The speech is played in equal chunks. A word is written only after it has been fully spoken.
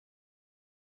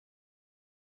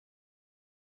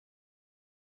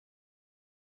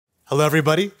Hello,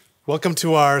 everybody. Welcome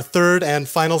to our third and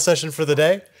final session for the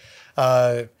day.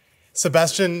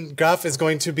 Sebastian Graf is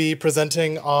going to be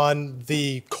presenting on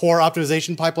the core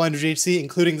optimization pipeline of GHC,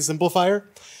 including the Simplifier.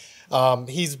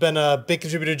 He's been a big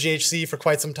contributor to GHC for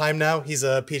quite some time now. He's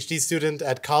a PhD student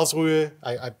at Karlsruhe.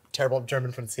 I'm terrible at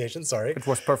German pronunciation, sorry. It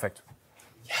was perfect.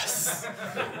 Yes.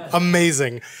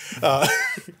 Amazing.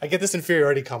 I get this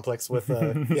inferiority complex with,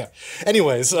 yeah.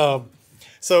 Anyways,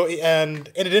 and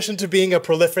in addition to being a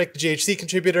prolific GHC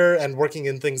contributor and working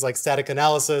in things like static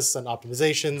analysis and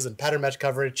optimizations and pattern match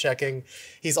coverage checking,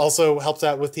 he's also helped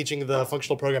out with teaching the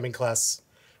functional programming class.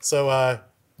 So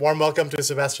warm welcome to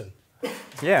Sebastian.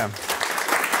 Yeah.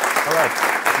 All right.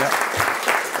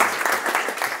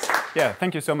 Yeah,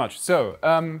 thank you so much. So,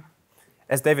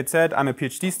 as David said, I'm a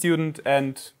PhD student,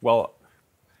 and, well,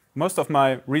 most of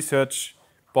my research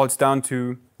boils down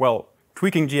to, well,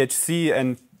 tweaking GHC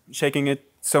and shaking it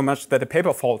so much that a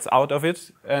paper falls out of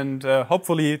it, and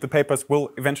hopefully the papers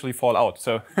will eventually fall out.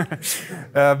 So,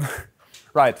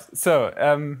 right.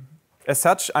 So, as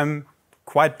such, I'm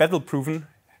quite battle-proven,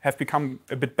 have become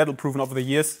a bit battle-proven over the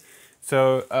years.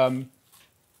 So,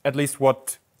 at least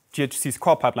what GHC's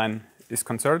core pipeline is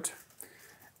concerned.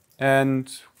 And,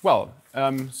 well,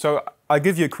 so I'll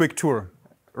give you a quick tour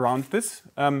around this.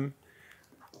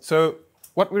 So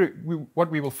what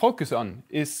we will focus on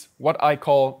is what I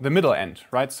call the middle end,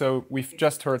 right? So we've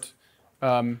just heard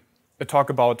a talk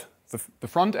about the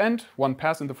front end, one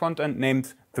pass in the front end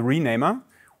named the renamer.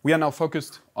 We are now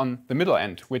focused on the middle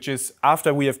end, which is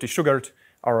after we have desugared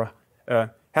our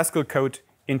Haskell code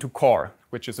into core,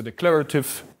 which is a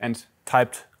declarative and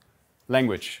typed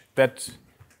language that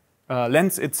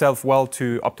lends itself well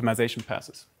to optimization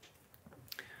passes.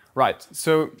 Right,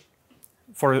 so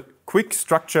for a quick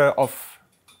structure of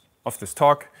this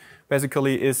talk,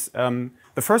 basically is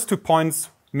the first 2 points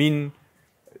mean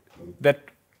that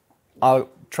I'll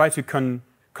try to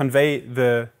convey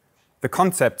the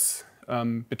concepts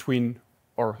between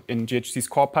or in GHC's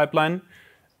core pipeline.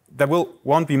 There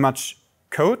won't be much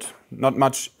code, not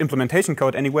much implementation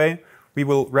code anyway. We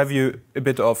will review a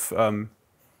bit of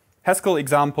Haskell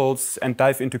examples and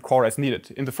dive into core as needed.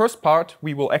 In the first part,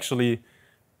 we will actually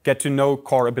get to know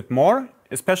core a bit more,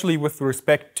 especially with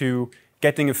respect to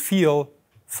getting a feel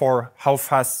for how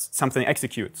fast something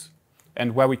executes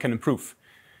and where we can improve.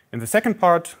 In the second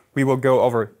part, we will go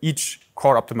over each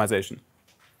core optimization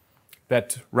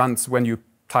that runs when you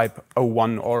type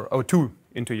 01 or 02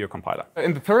 into your compiler.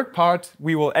 In the third part,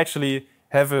 we will actually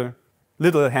have a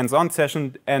little hands-on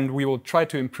session, and we will try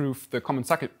to improve the common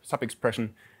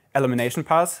subexpression elimination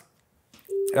pass.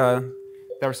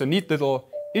 There's a neat little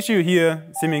issue here,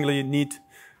 seemingly neat,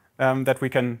 that we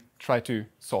can try to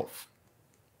solve.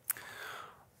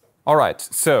 All right,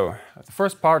 so the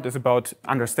first part is about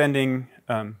understanding,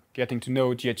 getting to know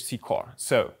GHC core.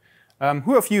 So,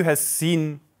 who of you has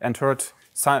seen and heard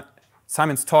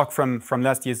Simon's talk from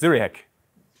last year's Zurihac?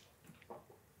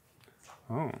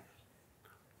 Oh.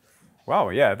 Wow,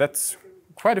 yeah, that's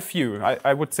quite a few.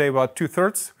 I would say about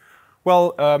 2/3.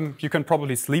 Well, you can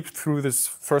probably sleep through this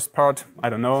first part, I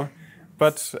don't know.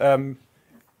 But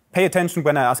pay attention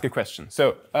when I ask a question.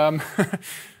 So,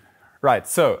 right,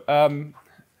 so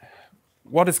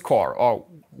what is core, or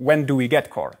when do we get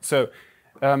core? So,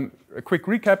 a quick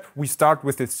recap, we start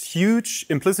with this huge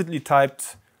implicitly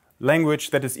typed language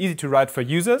that is easy to write for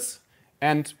users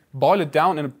and boil it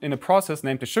down in a process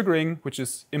named desugaring, which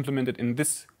is implemented in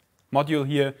this module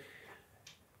here.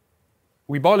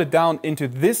 We boil it down into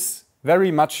this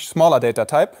very much smaller data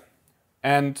type,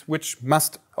 and which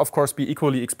must, of course, be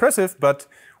equally expressive, but,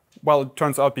 well, it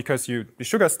turns out because you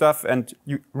desugar stuff and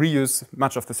you reuse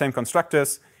much of the same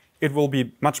constructors, it will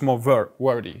be much more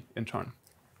wordy in turn.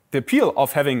 The appeal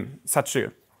of having such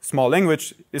a small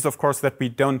language is, of course, that we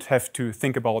don't have to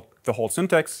think about the whole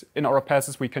syntax in our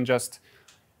passes. We can just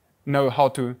know how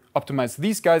to optimize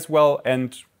these guys well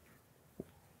and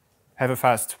have a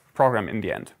fast program in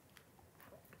the end.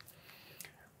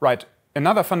 Right,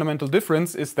 another fundamental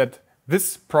difference is that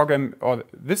this program, or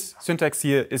this syntax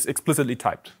here, is explicitly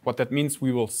typed. What that means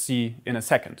we will see in a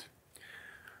second.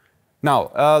 Now,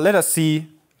 let us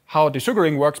see how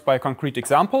desugaring works by a concrete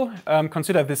example.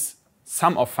 Consider this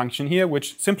sum-of function here,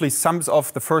 which simply sums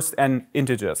off the first n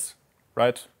integers,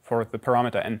 right, for the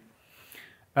parameter n.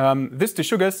 This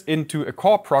desugars into a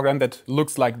core program that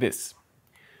looks like this.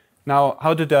 Now,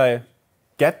 how did I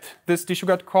get this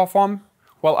desugared core form?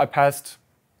 Well,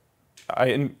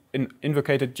 I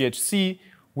invocated GHC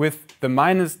with the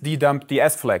 -ddump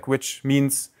ds flag, which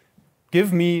means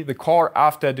give me the core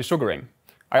after desugaring.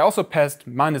 I also passed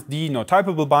 -d no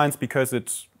typable binds because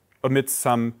it omits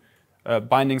some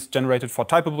bindings generated for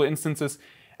typable instances.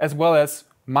 as well as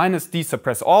minus d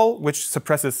suppress all, which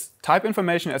suppresses type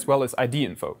information as well as ID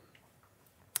info.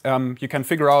 You can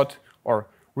figure out or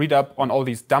read up on all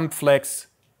these dump flags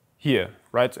here,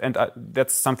 right? And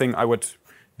that's something I would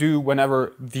do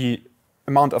whenever the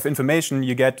amount of information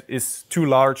you get is too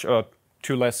large or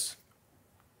too less,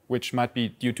 which might be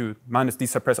due to minus d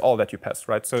suppress all that you pass,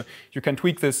 right? So you can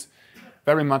tweak this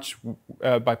very much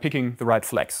by picking the right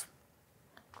flags.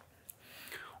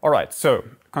 All right, so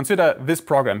consider this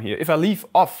program here. If I leave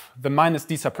off the minus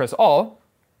d suppress all,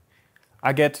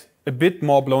 I get a bit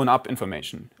more blown up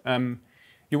information.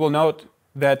 You will note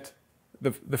that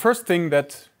the first thing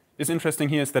that is interesting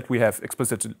here is that we have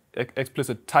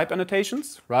explicit type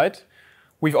annotations, right?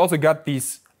 We've also got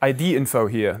these ID info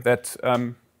here that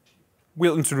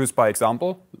we'll introduce by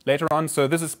example later on. So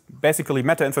this is basically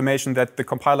meta information that the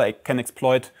compiler can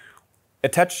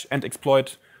attach and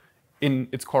exploit in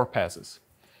its core passes.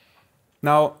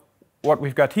 Now, what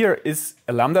we've got here is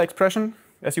a lambda expression,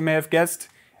 as you may have guessed.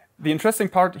 The interesting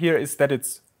part here is that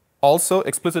it's also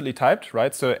explicitly typed,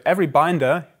 right? So every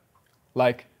binder,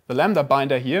 like the lambda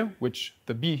binder here, which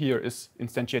the B here is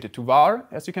instantiated to var,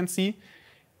 as you can see,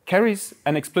 carries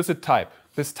an explicit type.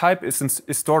 This type is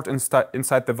stored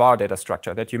inside the var data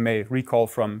structure that you may recall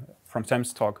from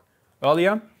Sam's talk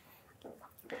earlier.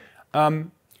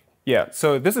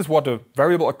 So this is what a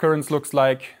variable occurrence looks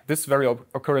like. This variable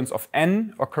occurrence of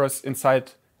n occurs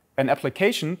inside an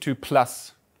application to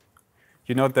plus.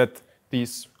 You note that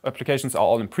these applications are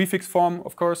all in prefix form,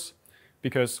 of course,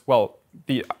 because, well,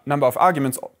 the number of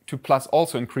arguments to plus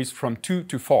also increased from 2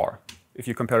 to 4, if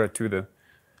you compare it to the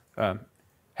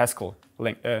Haskell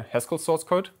source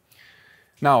code.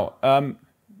 Now, an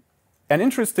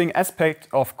interesting aspect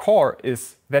of core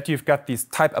is that you've got these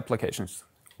type applications,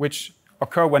 which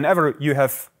occur whenever you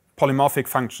have polymorphic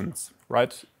functions,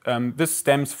 right? This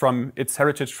stems from its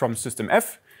heritage from system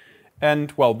F.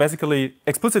 And, well, basically,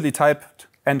 explicitly typed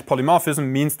and polymorphism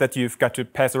means that you've got to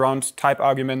pass around type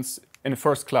arguments in a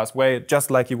first-class way, just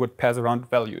like you would pass around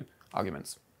value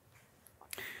arguments.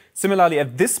 Similarly,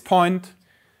 at this point,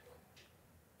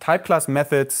 type class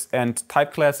methods and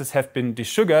type classes have been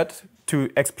desugared to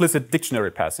explicit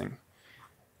dictionary passing.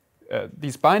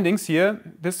 These bindings here,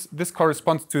 this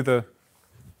corresponds to the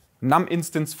num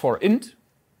instance for int.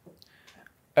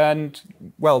 And,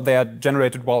 well, they are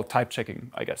generated while type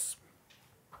checking, I guess.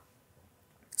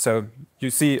 So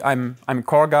you see, I'm a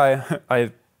core guy.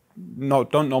 I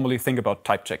don't normally think about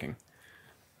type checking.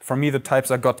 For me, the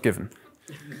types are God-given.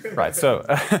 Right, so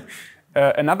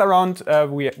another round,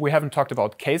 we haven't talked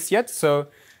about case yet. So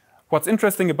what's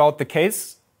interesting about the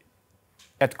case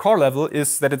at core level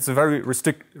is that it's a very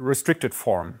restricted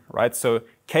form, right? So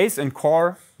case in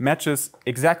core matches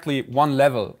exactly one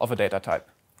level of a data type.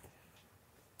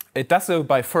 It does so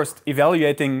by first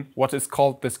evaluating what is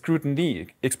called the scrutiny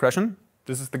expression.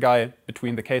 This is the guy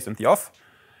between the case and the off.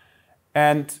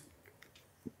 And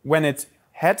when it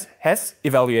has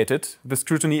evaluated the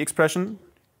scrutiny expression,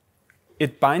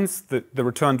 it binds the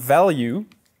returned value,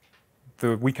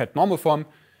 the weak hat normal form,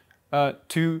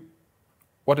 to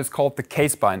what is called the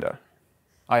case binder.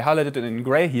 I highlighted it in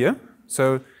gray here.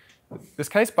 So this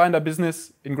case binder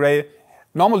business in gray,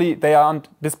 normally they aren't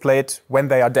displayed when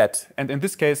they are dead. And in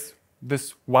this case,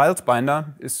 this wild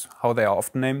binder is how they are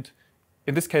often named.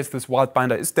 In this case, this wild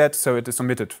binder is dead, so it is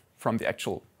omitted from the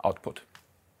actual output.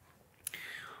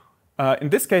 In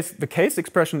this case, the case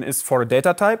expression is for a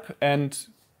data type, and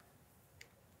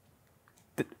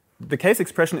the case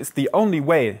expression is the only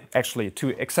way, actually,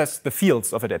 to access the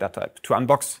fields of a data type, to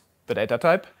unbox the data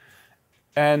type.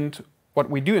 And what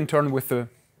we do in turn with the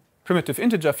primitive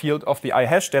integer field of the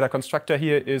iHash data constructor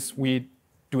here is we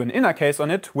do an inner case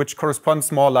on it, which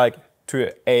corresponds more like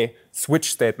to a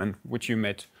switch statement, which you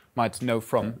might know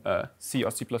from C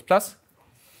or C++.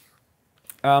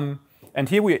 And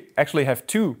here we actually have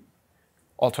two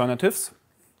alternatives,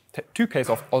 two case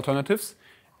of alternatives.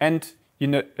 And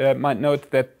you might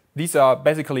note that these are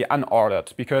basically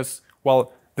unordered because,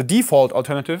 well, the default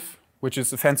alternative, which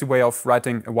is a fancy way of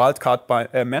writing a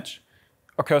wildcard match,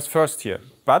 occurs first here.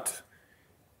 But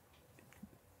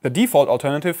the default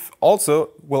alternative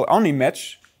also will only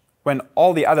match when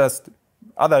all the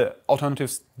other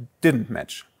alternatives didn't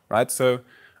match, right? So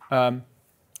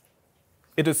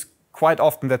it is quite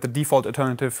often that the default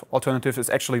alternative is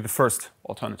actually the first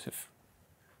alternative.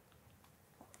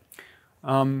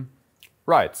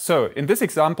 Right, so in this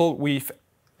example, we've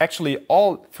actually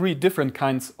all three different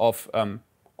kinds of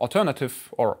alternative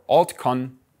or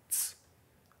altcons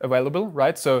available,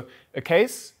 right? So a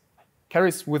case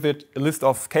carries with it a list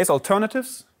of case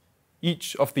alternatives.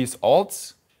 Each of these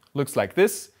alts looks like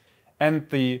this, and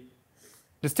the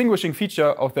distinguishing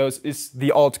feature of those is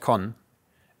the alt-con.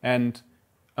 And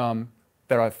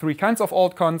there are three kinds of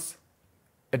alt-cons.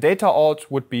 A data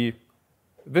alt would be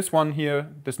this one here,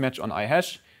 this match on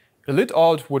iHash. A lit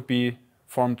alt would be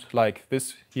formed like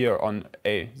this here on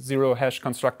a zero hash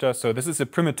constructor. So this is a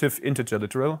primitive integer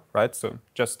literal, right? So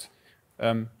just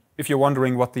if you're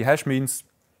wondering what the hash means,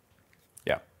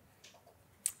 yeah.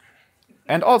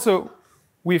 And also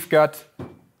we've got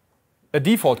a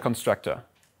default constructor,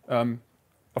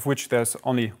 of which there's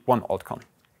only one alt-con.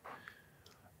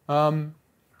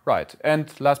 Right,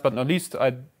 and last but not least,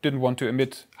 I didn't want to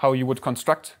omit how you would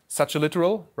construct such a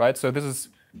literal, right? So this is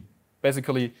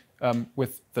basically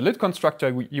with the lit constructor,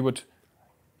 you would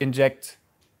inject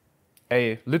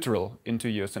a literal into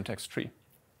your syntax tree.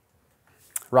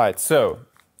 Right, so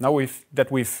now we've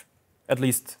at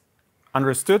least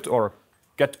understood or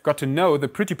got to know the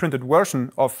pretty printed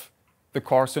version of the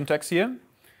core syntax here,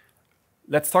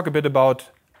 let's talk a bit about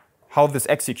how this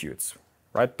executes,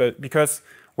 right? But because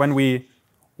when we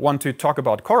want to talk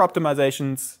about core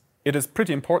optimizations, it is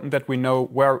pretty important that we know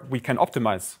where we can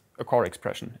optimize a core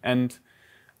expression. And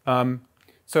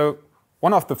so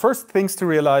one of the first things to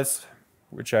realize,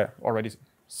 which I already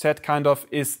said kind of,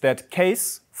 is that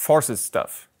case forces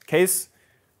stuff. Case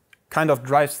kind of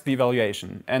drives the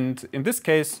evaluation. And in this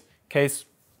case, case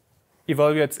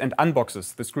evaluates and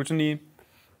unboxes the scrutiny,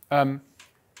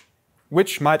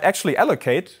 which might actually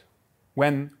allocate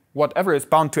when whatever is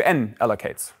bound to n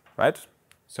allocates, right?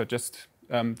 So just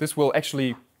this will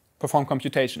actually perform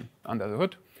computation under the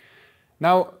hood.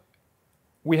 Now,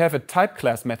 we have a type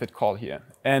class method call here.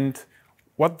 And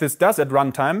what this does at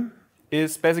runtime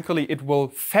is basically it will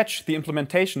fetch the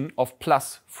implementation of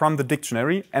plus from the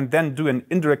dictionary and then do an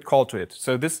indirect call to it.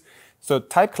 So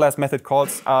type class method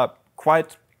calls are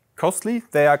quite costly.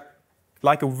 They are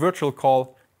like a virtual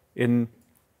call in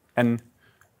an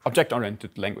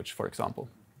object-oriented language, for example.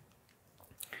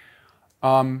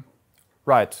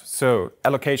 Right, so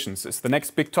allocations is the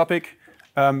next big topic.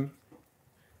 In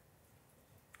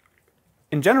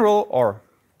general, or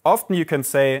often you can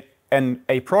say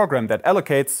a program that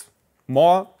allocates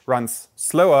more runs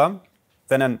slower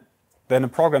than a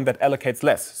program that allocates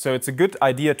less. So it's a good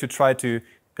idea to try to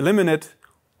eliminate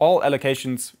all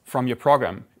allocations from your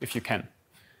program if you can.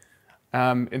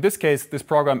 In this case, this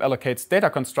program allocates data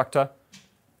constructor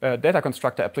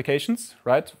applications,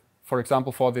 right? For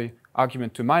example, for the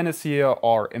argument to minus here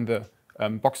or in the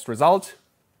boxed result.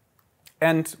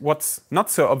 And what's not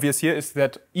so obvious here is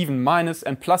that even minus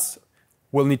and plus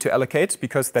will need to allocate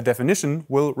because their definition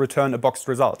will return a boxed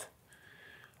result.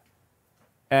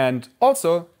 And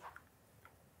also,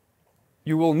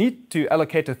 you will need to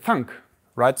allocate a thunk,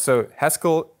 right? So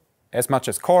Haskell, as much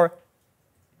as core,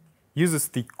 uses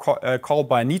the call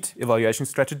by need evaluation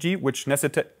strategy, which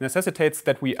necessitates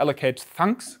that we allocate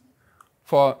thunks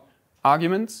for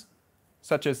arguments,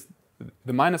 such as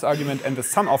the minus argument and the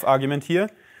sum of argument here,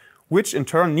 which in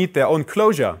turn need their own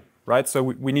closure, right? So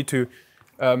we need to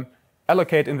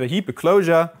allocate in the heap a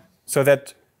closure so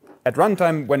that at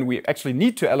runtime, when we actually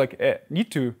need to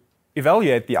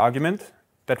evaluate the argument,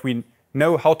 that we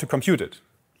know how to compute it,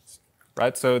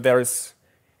 right? So there is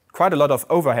quite a lot of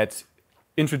overhead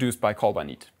introduced by call by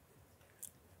need.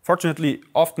 Fortunately,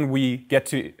 often we get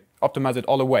to optimize it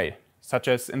all away, such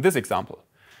as in this example.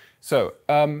 So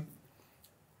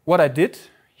what I did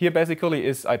here basically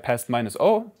is I passed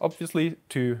 -o, obviously,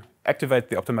 to activate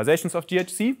the optimizations of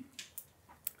GHC.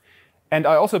 And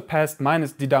I also passed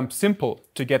 -dedump simple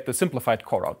to get the simplified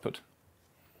core output.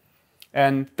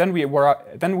 And then we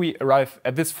arrive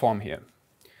at this form here.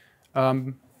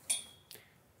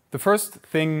 The first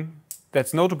thing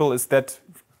that's notable is that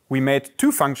we made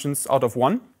two functions out of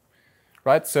one,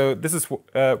 right? So this is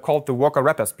called the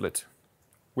Walker-Rapper split,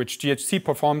 which GHC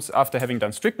performs after having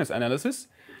done strictness analysis.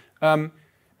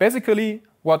 Basically,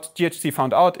 what GHC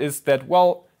found out is that,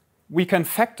 well, we can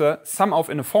factor sum of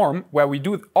in a form where we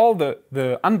do all the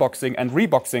unboxing and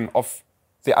reboxing of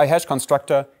the iHash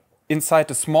constructor inside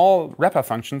the small wrapper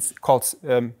functions called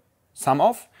sum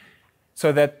of,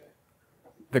 so that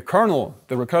the kernel,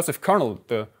 the recursive kernel,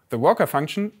 the worker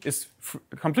function is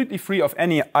completely free of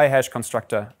any iHash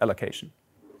constructor allocation.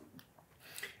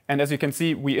 And as you can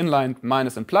see, we inlined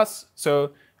minus and plus,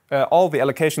 so all the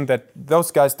allocation that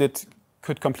those guys did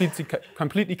could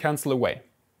completely cancel away.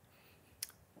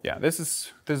 Yeah, this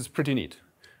is pretty neat.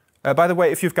 By the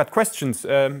way, if you've got questions,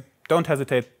 don't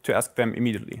hesitate to ask them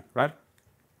immediately, right?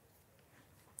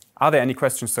 Are there any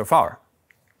questions so far?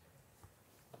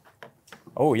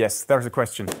 Oh, yes, there's a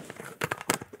question.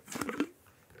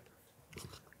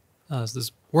 Is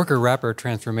this worker-wrapper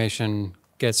transformation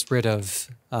gets rid of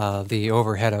the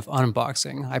overhead of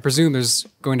unboxing. I presume there's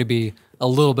going to be a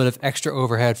little bit of extra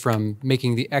overhead from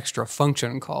making the extra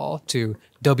function call to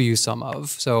wsum of.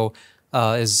 So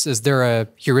is there a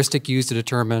heuristic used to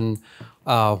determine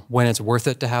when it's worth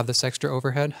it to have this extra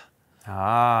overhead?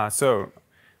 So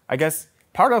I guess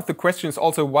part of the question is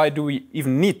also why do we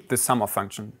even need the sum of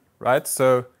function, right?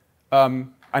 So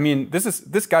I mean,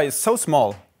 this guy is so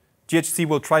small, GHC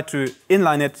will try to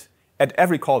inline it at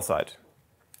every call site.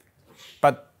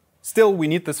 But still, we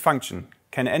need this function.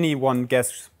 Can anyone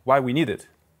guess why we need it?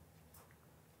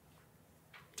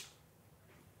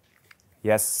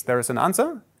 Yes, there is an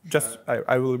answer. Just,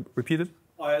 I will repeat it.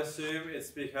 I assume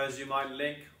it's because you might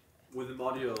link with a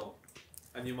module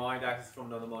and you might access from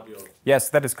another module. Yes,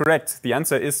 that is correct. The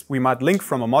answer is we might link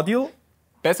from a module.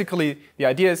 Basically, the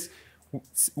idea is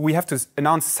we have to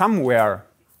announce somewhere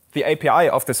the API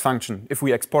of this function if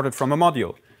we export it from a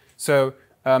module. So,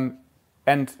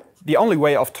 and the only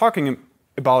way of talking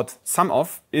about sum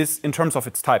of is in terms of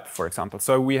its type, for example.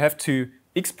 So we have to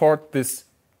export this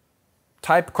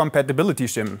type compatibility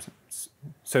shim,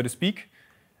 so to speak,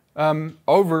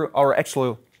 over our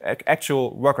actual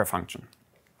worker function.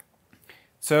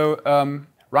 So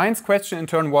Ryan's question in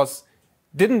turn was,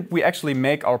 didn't we actually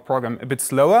make our program a bit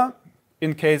slower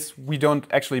in case we don't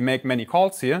actually make many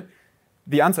calls here?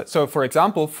 The answer, so for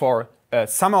example, for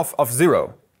sum of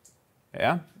 0,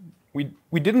 yeah,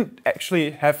 we didn't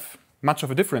actually have much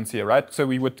of a difference here, right? So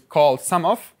we would call sum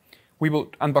of, we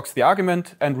would unbox the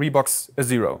argument and rebox a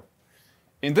 0.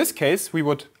 In this case, we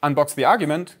would unbox the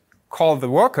argument, call the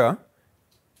worker,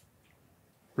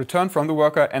 return from the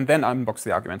worker, and then unbox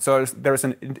the argument. So there is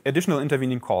an additional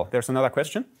intervening call. There's another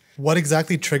question. What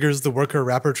exactly triggers the worker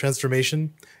wrapper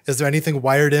transformation? Is there anything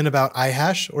wired in about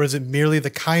iHash, or is it merely the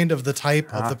kind of the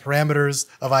type of the parameters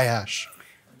of iHash?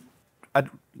 I'd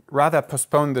rather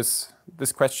postpone this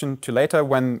question to later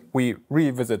when we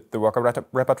revisit the worker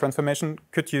wrapper transformation.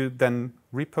 Could you then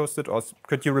repost it, or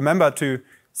could you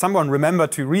someone remember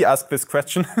to re-ask this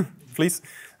question, please?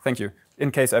 Thank you,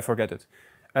 in case I forget it.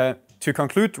 To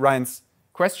conclude Ryan's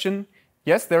question,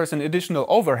 yes, there is an additional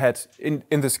overhead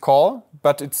in this call,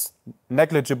 but it's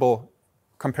negligible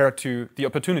compared to the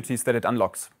opportunities that it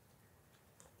unlocks.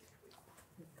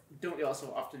 Don't we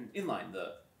also often inline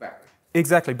the wrapper?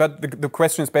 Exactly, but the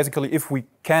question is basically if we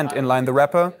can't inline the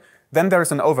wrapper, then there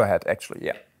is an overhead actually,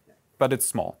 yeah. But it's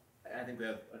small. I think we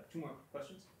have 2 more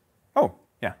questions. Oh,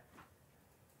 yeah.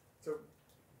 So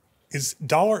is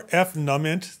 $f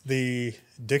numint the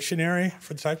dictionary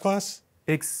for the type class?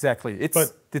 Exactly.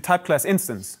 It's the type class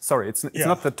instance. Sorry, it's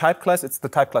not the type class, it's the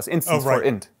type class instance for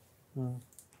int.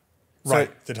 Right,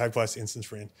 so, the type class instance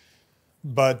for int.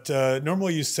 But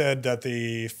normally you said that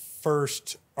the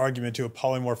first argument to a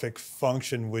polymorphic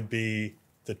function would be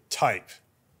the type.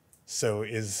 So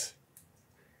is...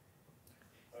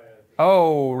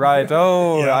 Oh, right.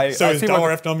 Oh, yeah. So is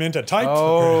 $f numint a type?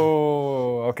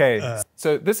 Oh, okay.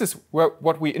 So this is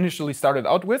what we initially started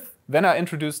out with. Then I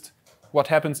introduced what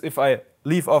happens if I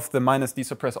leave off the minus d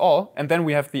suppress all, and then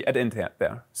we have the add int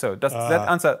there. So does that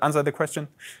answer the question?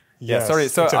 Yes. Yeah, sorry.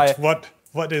 So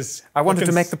what is... I wanted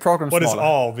to make the program smaller. What is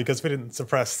all? Because we didn't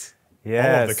suppress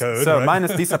all of the code, so right?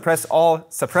 minus d suppress all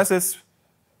suppresses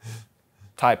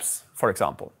types, for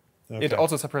example. Okay. It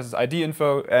also suppresses ID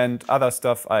info and other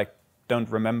stuff I don't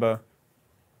remember,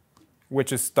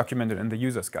 which is documented in the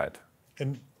user's guide.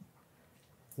 And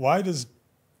why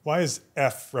is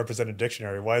F represent a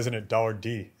dictionary? Why isn't it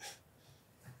 $D?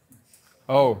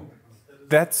 Oh,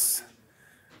 that's...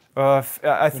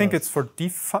 I think it's for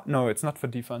defun. No, it's not for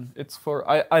defun. It's for...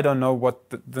 I don't know what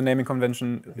the naming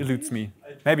convention eludes me.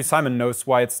 Maybe Simon knows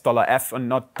why it's $F and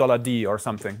not $D or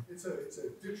something. It's a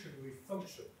dictionary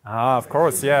function. Ah, of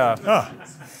course, yeah.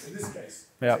 In this case,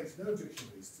 yeah. it takes no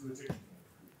dictionaries to a dictionary.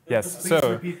 Yes,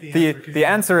 so the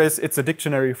answer is it's a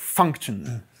dictionary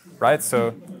function, right?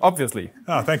 So obviously,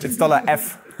 thank you. It's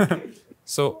 $F.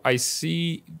 So I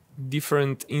see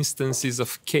different instances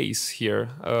of case here.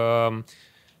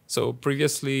 So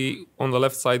previously, on the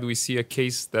left side, we see a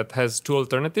case that has 2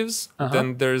 alternatives.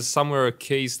 Then there's somewhere a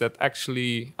case that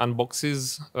actually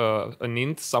unboxes an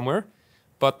int somewhere.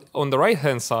 But on the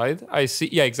right-hand side, I see,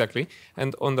 yeah, exactly.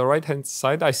 And on the right-hand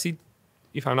side, I see,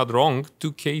 if I'm not wrong,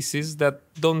 2 cases that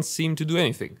don't seem to do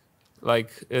anything.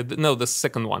 Like, no, the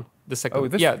second one. The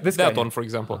second, that one, for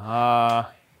example.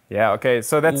 Yeah, okay,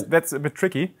 so that's a bit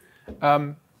tricky.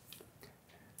 The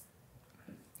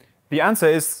answer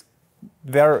is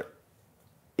there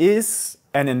is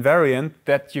an invariant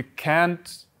that you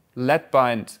can't let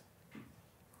bind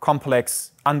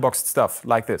complex unboxed stuff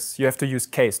like this. You have to use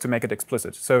case to make it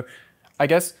explicit. So I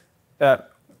guess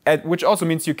which also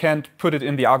means you can't put it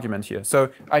in the argument here.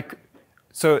 So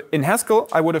in Haskell,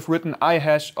 I would have written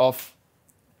iHash of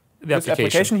The this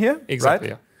application here,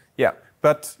 exactly, right? Yeah,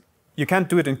 but you can't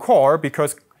do it in core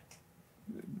because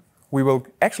we will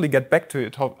actually get back to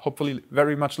it hopefully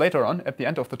very much later on at the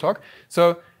end of the talk.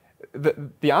 So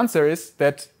the answer is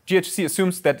that GHC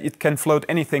assumes that it can float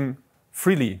anything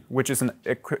freely, which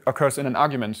occurs in an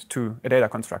argument to a data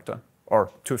constructor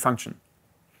or to a function.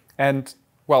 And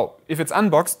well, if it's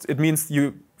unboxed, it means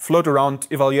you float around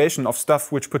evaluation of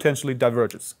stuff which potentially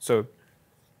diverges. So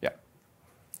yeah.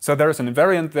 So there is an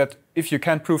invariant that if you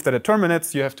can't prove that it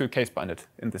terminates, you have to case bind it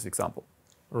in this example.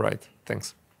 Right,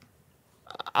 thanks.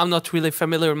 I'm not really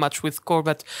familiar much with core,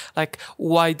 but like,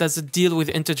 why does it deal with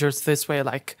integers this way,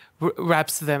 like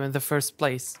wraps them in the first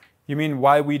place? You mean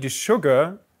why we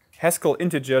desugar Haskell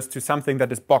integers to something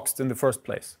that is boxed in the first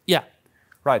place? Yeah.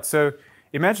 Right, so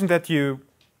imagine that you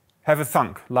have a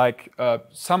thunk, like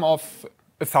sum of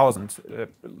 1,000.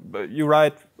 You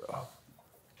write,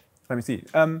 let me see,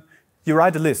 you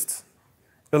write a list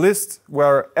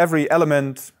where every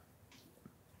element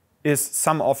is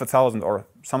sum of 1,000 or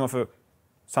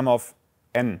sum of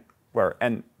n, where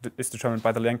n is determined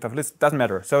by the length of a list. Doesn't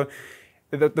matter. So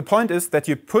the point is that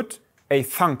you put a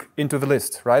thunk into the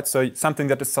list, right? So something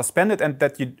that is suspended and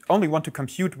that you only want to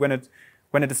compute when it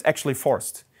is actually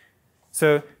forced.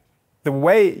 So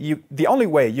the only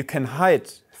way you can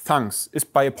hide thunks is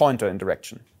by a pointer in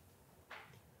direction,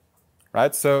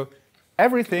 right? So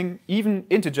everything, even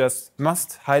integers,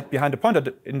 must hide behind a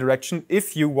pointer in direction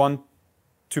if you want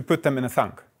to put them in a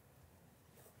thunk.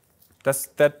 Does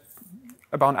that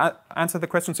about answer the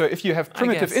question? So if you have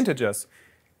primitive integers,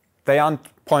 they aren't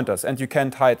pointers, and you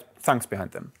can't hide thunks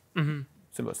behind them. Mm-hmm.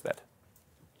 Simple as that.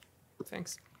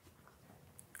 Thanks.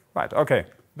 Right, OK.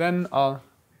 Then I'll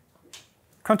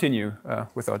continue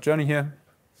with our journey here.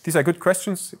 These are good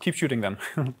questions. Keep shooting them.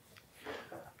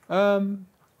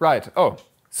 Right. Oh,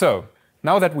 so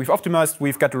now that we've optimized,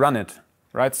 we've got to run it.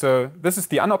 Right. So this is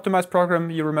the unoptimized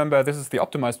program. You remember this is the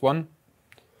optimized one,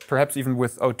 perhaps even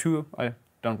with O2. I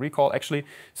don't recall, actually.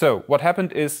 So what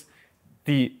happened is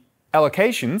the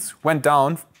allocations went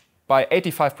down by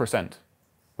 85%,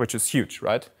 which is huge,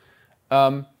 right?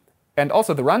 And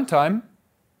also the runtime,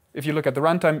 if you look at the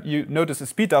runtime, you notice a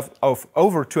speed of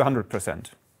over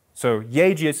 200%. So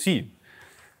yay, GHC.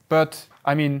 But,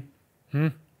 I mean,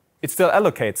 it still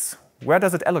allocates. Where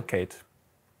does it allocate?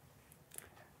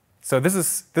 So this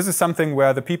is something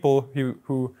where the people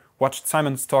who watched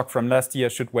Simon's talk from last year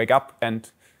should wake up and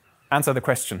answer the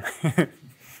question.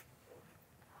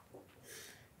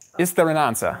 Is there an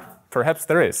answer? Perhaps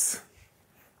there is.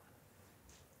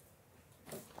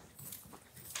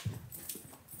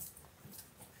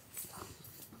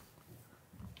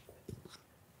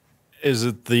 Is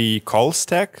it the call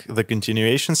stack, the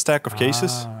continuation stack of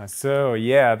cases? So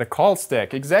yeah, the call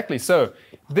stack, exactly. So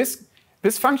this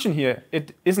function here,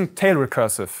 it isn't tail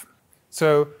recursive.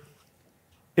 So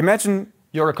imagine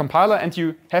you're a compiler and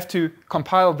you have to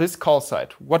compile this call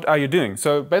site. What are you doing?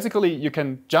 So basically, you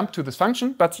can jump to this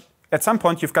function, but at some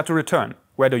point you've got to return.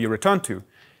 Where do you return to?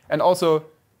 And also,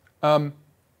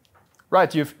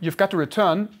 right, you've got to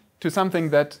return to something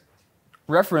that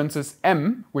references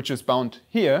m, which is bound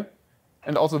here,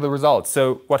 and also the result.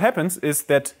 So what happens is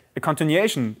that a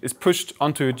continuation is pushed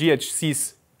onto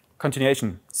GHC's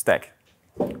continuation stack,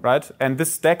 right? And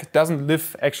this stack doesn't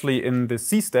live actually in the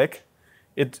C stack.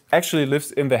 It actually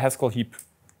lives in the Haskell heap,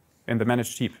 in the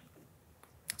managed heap.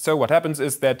 So what happens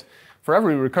is that for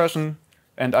every recursion,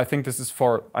 and I think this is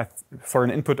for an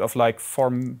input of like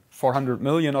 400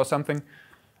 million or something,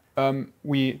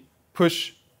 we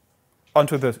push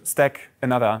onto the stack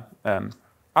another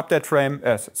update frame,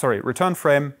 return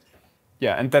frame.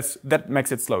 Yeah, and that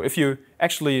makes it slow. If you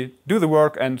actually do the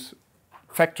work and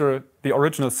factor the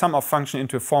original sum of function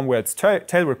into a form where it's tail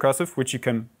recursive, which you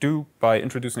can do by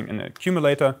introducing an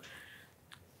accumulator,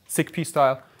 SIGP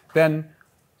style, then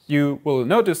you will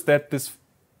notice that this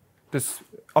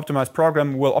optimized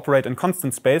program will operate in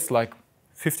constant space, like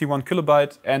 51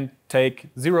 kilobyte, and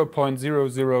take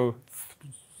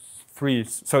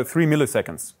 0.003, so 3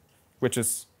 milliseconds, which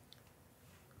is,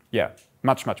 yeah,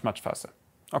 much, much, much faster.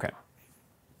 OK.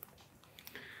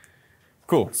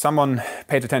 Cool. Someone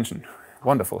paid attention.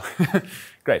 Wonderful.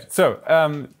 Great. So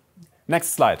next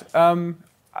slide.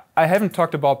 I haven't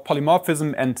talked about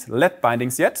polymorphism and let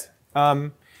bindings yet.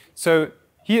 So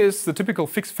here is the typical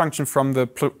fixed function from the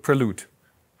prelude.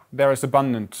 There is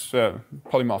abundant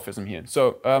polymorphism here.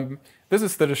 So this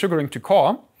is the desugaring to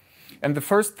core. And the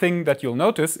first thing that you'll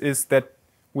notice is that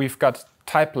we've got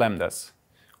type lambdas,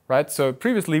 right? So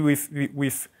previously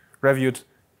we've reviewed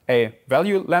a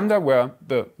value lambda where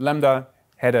the lambda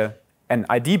had an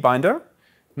ID binder.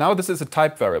 Now this is a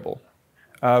type variable.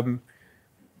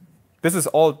 This is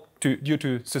all due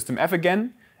to system F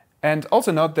again. And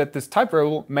also note that this type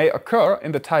variable may occur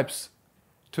in the types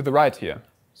to the right here.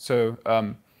 So,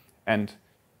 and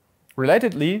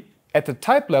relatedly, at the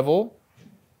type level,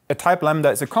 a type lambda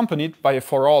is accompanied by a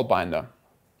for all binder,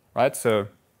 right? So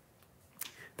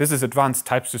this is advanced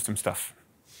type system stuff.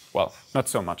 Well, not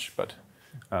so much, but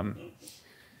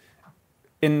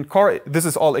in core, this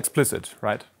is all explicit,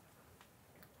 right?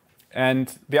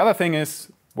 And the other thing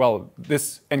is, well,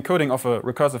 this encoding of a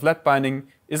recursive let binding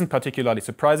isn't particularly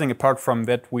surprising, apart from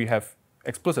that we have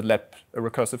explicit let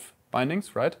recursive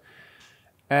bindings, right?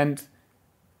 And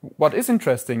what is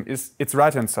interesting is its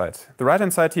right-hand side. The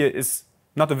right-hand side here is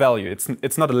not a value.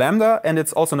 It's not a lambda, and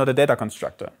it's also not a data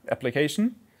constructor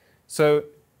application. So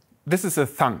this is a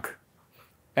thunk.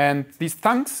 And these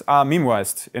thunks are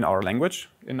memoized in our language,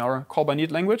 in our call by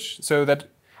need language, so that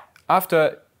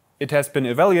after it has been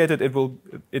evaluated,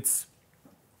 its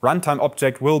runtime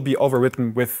object will be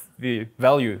overwritten with the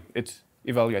value it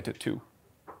evaluated to.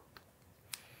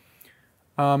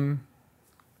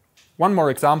 One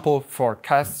more example for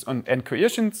casts and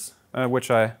coercions, which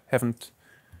I haven't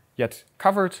yet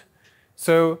covered.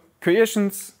 So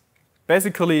coercions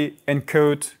basically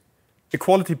encode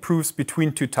equality proofs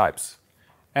between two types.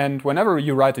 And whenever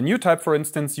you write a new type, for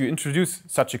instance, you introduce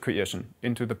such a coercion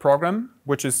into the program,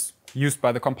 which is used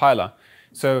by the compiler.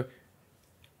 So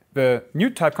the new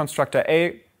type constructor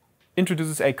A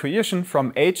introduces a coercion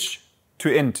from H to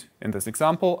int in this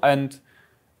example. And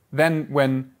then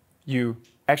when you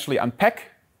actually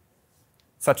unpack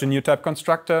such a new type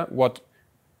constructor, what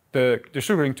the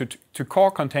sugaring to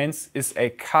core contains is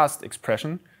a cast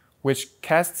expression, which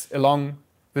casts along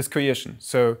this coercion.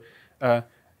 So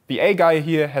the A guy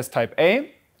here has type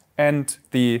A, and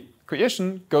the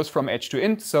coercion goes from H to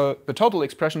int, so the total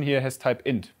expression here has type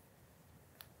int.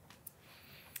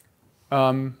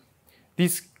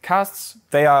 These casts,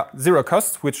 they are zero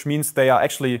cost, which means they are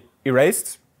actually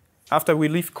erased after we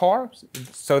leave core.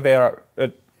 So they are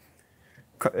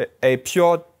a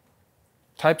pure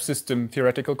type system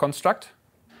theoretical construct.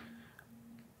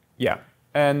 Yeah,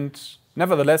 and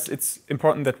nevertheless, it's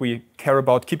important that we care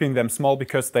about keeping them small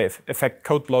because they affect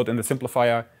code load in the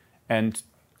simplifier. And,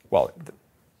 well,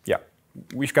 yeah,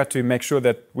 we've got to make sure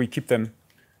that we keep them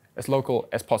as local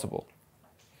as possible.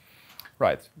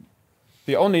 Right.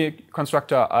 The only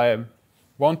constructor I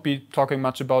won't be talking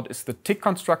much about is the tick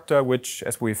constructor, which,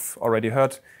 as we've already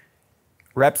heard,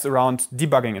 wraps around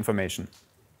debugging information.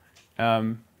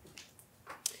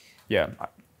 Yeah,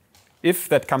 if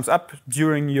that comes up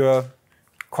during your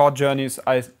core journeys,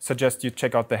 I suggest you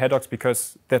check out the headocs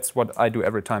because that's what I do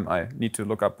every time I need to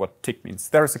look up what tick means.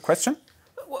 There is a question?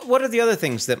 What are the other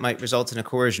things that might result in a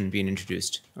coercion being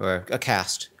introduced or a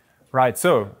cast? Right,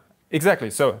 so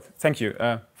exactly. So thank you.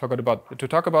 Forgot to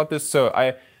talk about this. So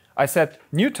I said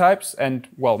new types and,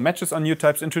 well, matches on new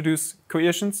types introduce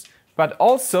coercions, but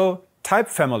also type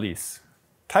families.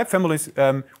 Type families,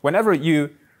 whenever you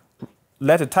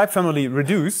let a type family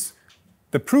reduce,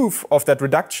 the proof of that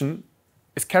reduction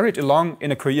is carried along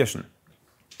in a coercion,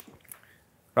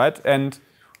 right? And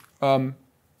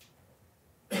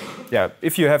yeah,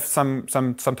 if you have some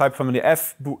type family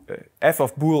f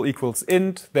of bool equals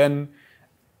int, then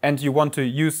and you want to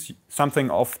use something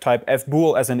of type f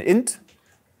bool as an int,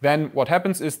 then what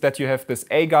happens is that you have this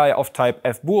a guy of type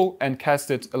f bool and cast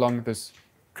it along this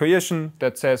coercion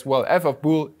that says, well, f of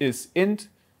bool is int,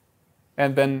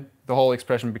 and then the whole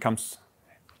expression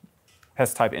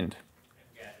has type int.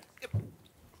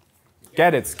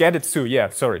 Get-its too, yeah,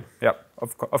 sorry. Yeah,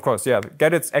 of course, yeah.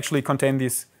 Get-its actually contain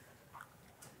these.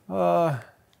 No,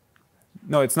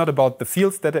 it's not about the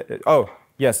fields that. Oh,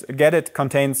 yes, get-it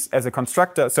contains as a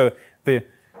constructor. So the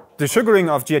sugaring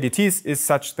of GIDTs is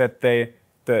such that the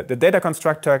data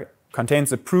constructor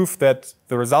contains a proof that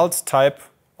the result type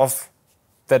of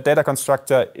that data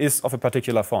constructor is of a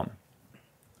particular form.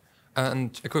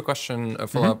 And a quick question, a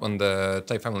follow-up on the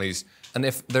type families. And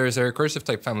if there is a recursive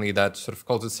type family that sort of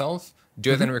calls itself,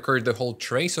 do I then record the whole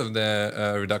trace of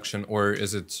the reduction, or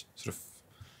is it sort of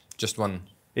just one?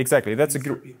 Exactly. That's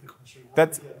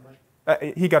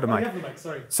he got a mic.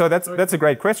 Sorry. So that's a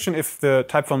great question. If the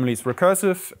type family is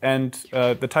recursive and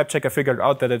the type checker figured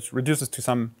out that it reduces to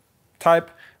some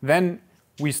type, then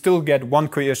we still get one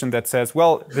coercion that says,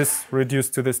 well, this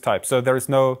reduced to this type. So there is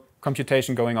no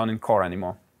computation going on in core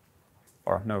anymore.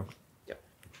 Or no,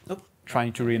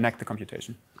 trying to reenact the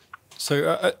computation.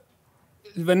 So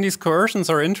when these coercions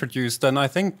are introduced, then I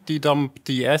think ddump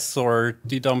ds or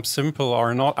ddump simple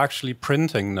are not actually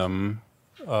printing them.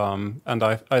 and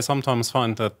I sometimes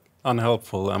find that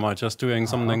unhelpful. Am I just doing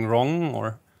something wrong,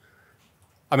 or?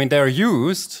 I mean, they're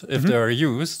used if they're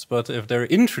used, but if they're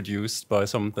introduced by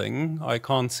something, I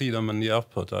can't see them in the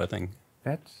output, I think.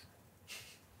 That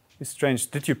is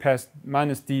strange. Did you pass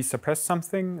 -d suppress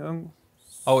something?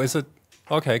 Oh, is it?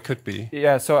 Okay, could be.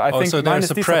 Yeah, so I think so they're -d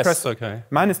suppressed, okay.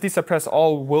 -d suppress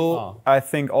all will, I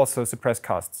think, also suppress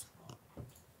casts.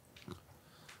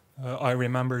 I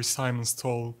remember Simon's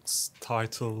talk's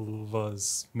title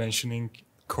was mentioning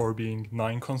core being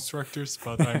 9 constructors,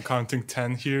 but I'm counting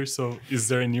 10 here. So is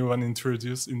there a new one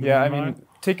introduced in the Yeah, I meanwhile? mean,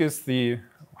 tick is the,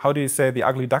 how do you say, the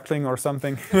ugly duckling or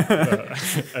something?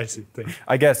 I see, thank you.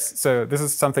 I guess. So this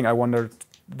is something I wondered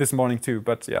this morning too,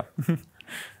 but yeah.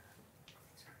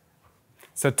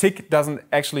 So tick doesn't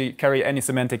actually carry any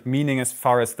semantic meaning as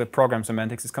far as the program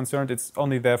semantics is concerned. It's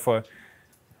only there for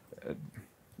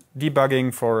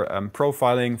debugging, for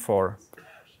profiling, for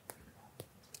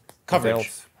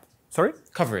coverage. Sorry?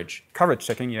 Coverage. Coverage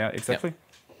checking, yeah, exactly. Yep.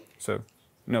 So,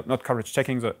 no, not coverage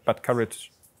checking, but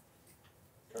coverage.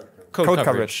 Code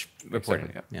coverage reporting.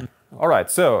 Exactly. Yeah. All right,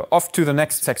 so off to the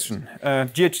next section.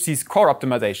 GHC's core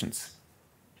optimizations.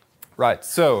 Right,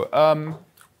 so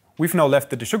we've now left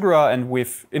the desugarer and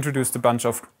we've introduced a bunch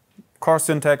of core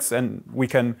syntax, and we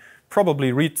can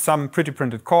probably read some pretty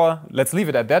printed core. Let's leave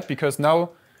it at that, because now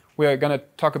we're going to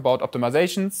talk about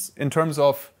optimizations in terms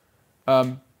of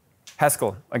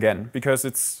Haskell again, because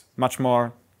it's much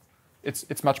more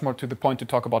to the point to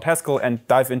talk about Haskell and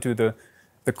dive into the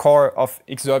core of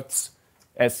excerpts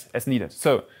as needed.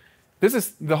 So this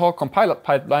is the whole compiler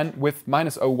pipeline with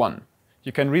 -01.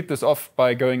 You can read this off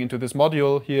by going into this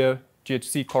module here,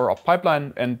 GHC core op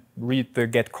pipeline, and read the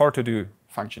get core to do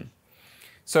function.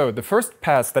 So the first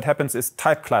pass that happens is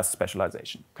type class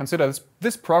specialization. Consider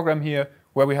this program here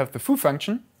where we have the foo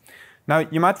function. Now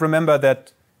you might remember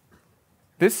that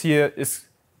this here is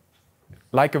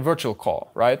like a virtual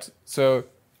call, right? So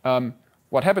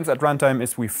what happens at runtime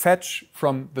is we fetch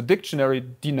from the dictionary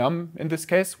denum in this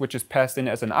case, which is passed in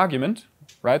as an argument,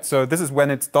 right? So this is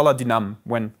when it's $denum,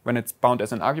 when it's bound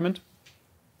as an argument.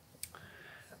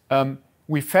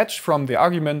 We fetch from the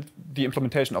argument the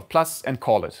implementation of plus and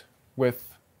call it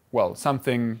with, well,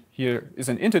 something here is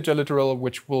an integer literal,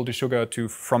 which will desugar to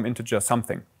from integer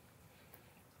something.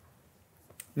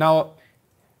 Now,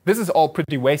 this is all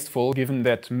pretty wasteful, given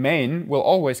that main will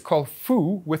always call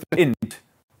foo with an int,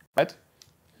 right?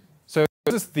 So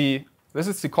this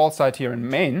is the call site here in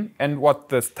main, and what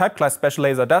the type class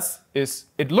specializer does is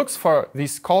it looks for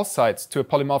these call sites to a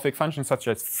polymorphic function such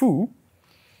as foo,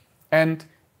 and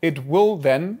it will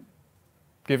then,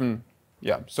 given,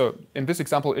 yeah, so in this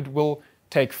example, it will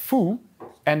take foo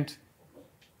and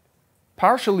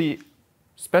partially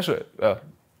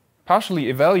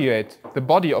evaluate the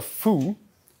body of foo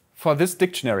for this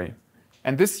dictionary.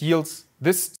 And this yields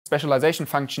this specialization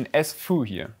function as foo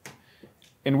here,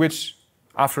 in which,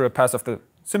 after a pass of the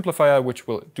simplifier, which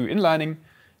will do inlining,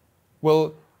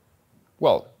 will,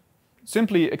 well,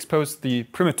 simply expose the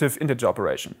primitive integer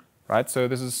operation, right? So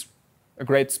this is a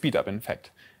great speed up, in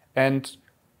fact. And,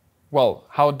 well,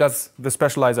 how does the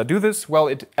specializer do this? Well,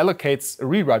 it allocates a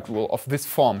rewrite rule of this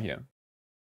form here.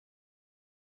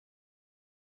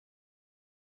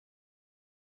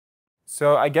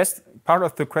 So I guess part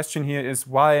of the question here is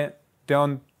why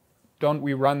don't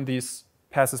we run these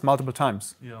passes multiple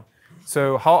times? Yeah.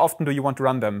 So how often do you want to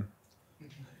run them?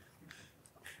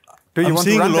 Do you I'm want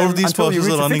seeing to run a lot them of these until you passes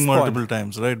reach are a running fixed multiple point?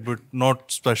 times, right? But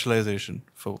not specialization.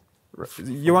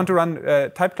 You want to run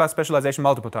type class specialization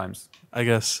multiple times? I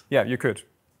guess. Yeah, you could.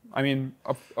 I mean,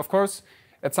 of course,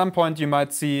 at some point you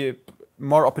might see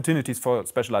more opportunities for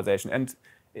specialization. And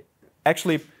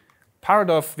actually, part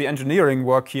of the engineering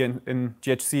work here in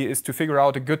GHC is to figure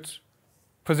out a good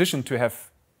position to have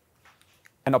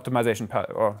an optimization pass,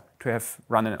 or to have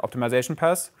run an optimization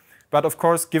pass. But of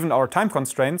course, given our time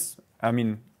constraints, I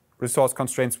mean, resource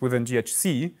constraints within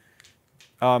GHC,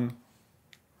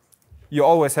 you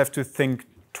always have to think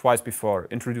twice before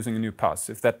introducing a new pass,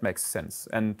 if that makes sense.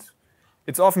 And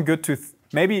it's often good to,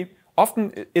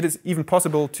 often it is even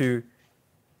possible to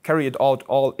carry it out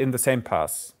all in the same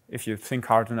pass, if you think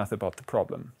hard enough about the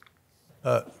problem.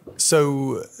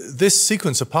 So this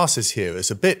sequence of passes here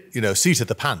is a bit, seat of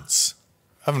the pants.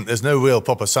 There's no real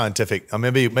proper scientific,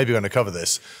 maybe we're going to cover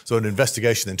this, so an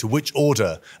investigation into which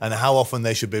order and how often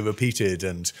they should be repeated,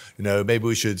 and maybe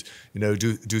we should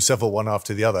do several one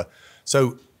after the other.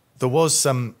 So there was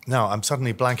some, now I'm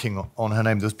suddenly blanking on her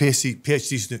name, there was a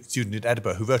PhD student in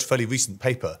Edinburgh who wrote a fairly recent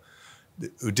paper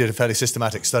who did a fairly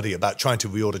systematic study about trying to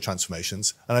reorder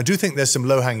transformations. And I do think there's some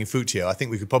low-hanging fruit here. I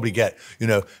think we could probably get,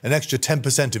 an extra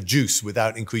 10% of juice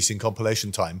without increasing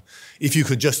compilation time if you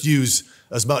could just use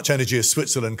as much energy as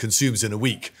Switzerland consumes in a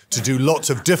week to do lots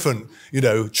of different,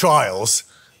 trials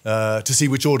to see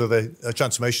which order the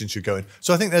transformation should go in.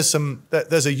 So I think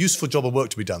there's a useful job of work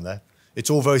to be done there. It's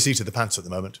all very seat of the pants at the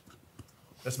moment.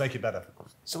 Let's make it better.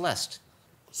 Celeste.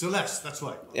 Celeste, that's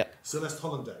right. Yeah. Celeste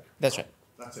Hollandeck. That's right.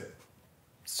 That's it.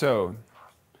 So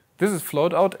this is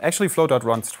float-out. Actually, float-out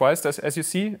runs twice, as you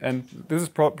see, and this is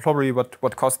probably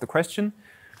what caused the question.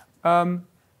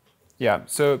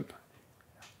 So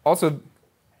also,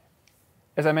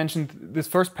 as I mentioned, this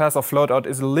first pass of float-out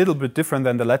is a little bit different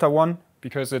than the latter one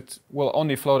because it will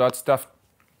only float out stuff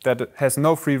that has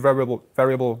no free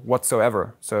variable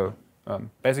whatsoever. So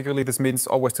basically, this means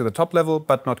always to the top level,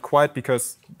 but not quite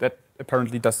because that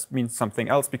apparently does mean something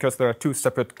else because there are two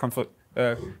separate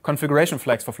configuration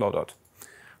flags for float-out.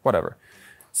 Whatever.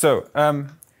 So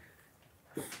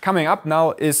coming up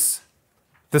now is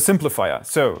the simplifier.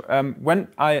 So when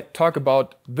I talk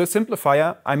about the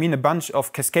simplifier, I mean a bunch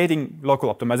of cascading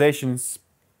local optimizations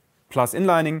plus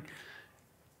inlining.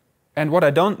 And what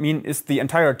I don't mean is the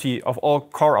entirety of all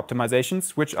core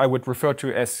optimizations, which I would refer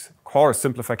to as core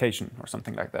simplification or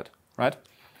something like that, right?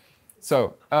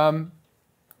 So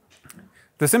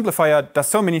the simplifier does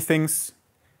so many things,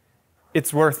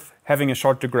 it's worth having a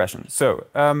short digression. So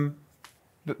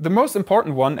the most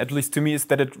important one, at least to me, is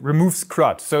that it removes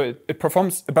CRUD. So it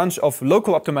performs a bunch of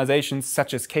local optimizations,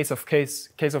 such as case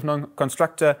of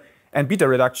non-constructor, and beta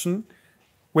reduction,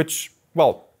 which,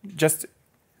 well, just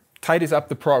tidies up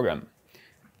the program.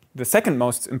 The second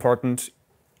most important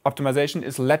optimization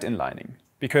is let inlining,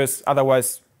 because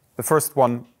otherwise the first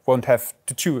one won't have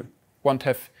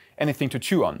anything to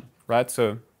chew on, right?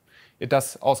 So it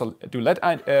does also do let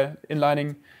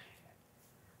inlining.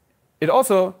 It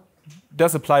also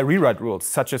does apply rewrite rules,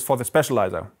 such as for the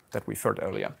specializer that we heard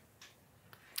earlier.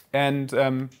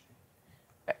 And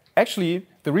actually,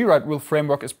 the rewrite rule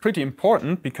framework is pretty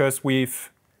important because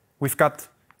we've got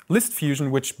list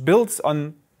fusion, which builds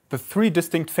on the three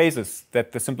distinct phases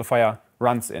that the simplifier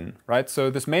runs in, right? So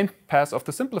this main pass of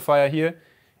the simplifier here,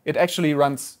 it actually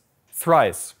runs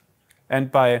thrice. And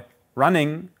by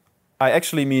running, I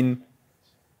actually mean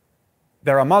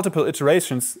there are multiple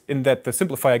iterations in that the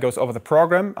simplifier goes over the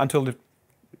program until it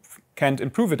can't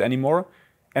improve it anymore.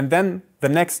 And then the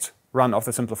next run of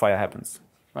the simplifier happens,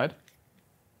 right?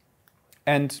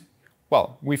 And,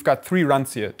 well, we've got 3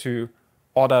 runs here to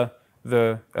order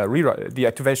the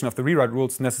activation of the rewrite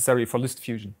rules necessary for list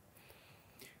fusion.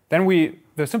 Then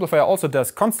the simplifier also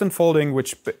does constant folding,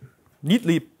 which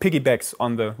neatly piggybacks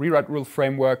on the rewrite rule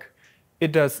framework.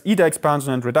 It does EDA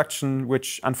expansion and reduction,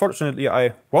 which unfortunately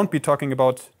I won't be talking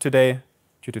about today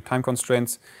due to time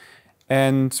constraints.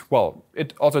 And, well,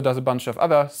 it also does a bunch of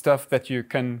other stuff that you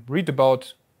can read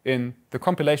about in the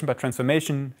compilation by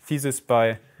transformation thesis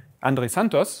by Andre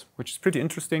Santos, which is pretty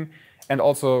interesting. And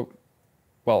also,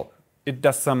 well, it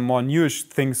does some more newish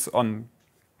things on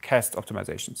cast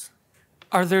optimizations.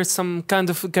 Are there some kind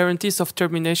of guarantees of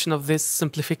termination of this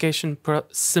simplifying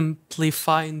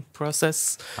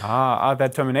process? Are there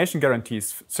termination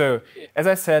guarantees? So, as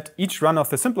I said, each run of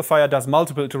the simplifier does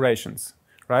multiple iterations,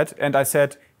 right? And I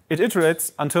said it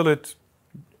iterates until it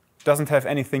doesn't have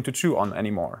anything to chew on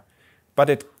anymore. But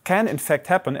it can, in fact,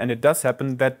 happen, and it does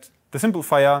happen, that the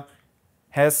simplifier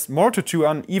has more to chew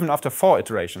on even after 4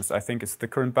 iterations, I think is the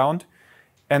current bound.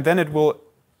 And then it will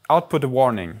output a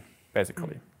warning,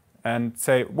 basically, and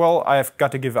say, well, I've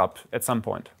got to give up at some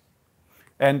point.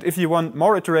 And if you want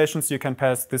more iterations, you can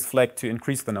pass this flag to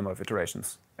increase the number of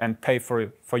iterations and pay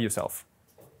for yourself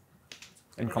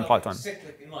in compile time.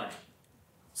 Cyclic inlining.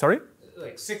 Sorry?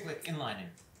 Like cyclic inlining.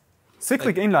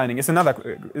 Cyclic inlining is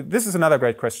this is another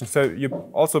great question. So you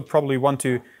also probably want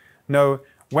to know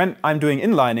when I'm doing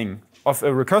inlining of a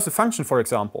recursive function, for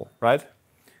example, right?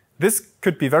 This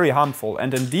could be very harmful.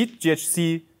 And indeed,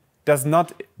 GHC does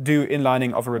not do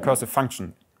inlining of a recursive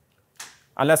function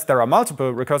unless there are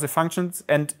multiple recursive functions,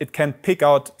 and it can pick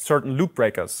out certain loop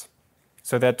breakers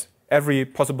so that every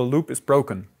possible loop is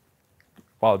broken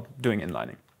while doing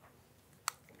inlining.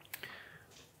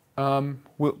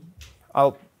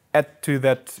 I'll add to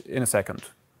that in a second.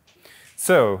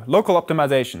 So, local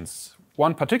optimizations.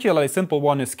 One particularly simple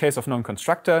one is case of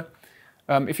non-constructor.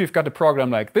 If you've got a program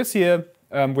like this here,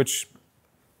 which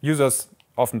users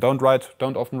often don't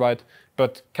often write,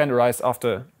 but can arise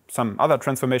after some other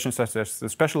transformations such as the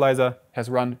specializer has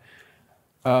run,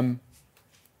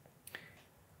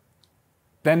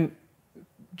 then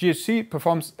GHC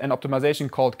performs an optimization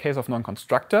called case of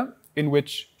non-constructor, in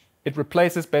which it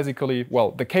replaces basically,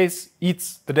 well, the case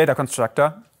eats the data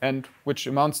constructor, and which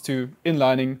amounts to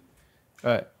inlining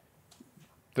the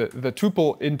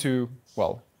tuple into,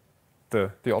 well,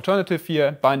 the alternative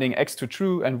here, binding x to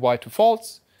true and y to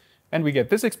false, and we get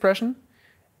this expression.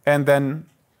 And then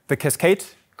the cascade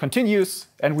continues,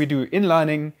 and we do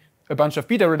inlining a bunch of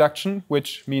beta reduction,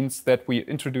 which means that we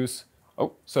introduce,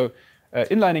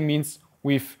 inlining means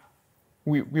we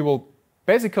will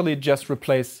basically just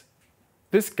replace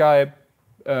this guy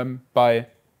by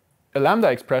a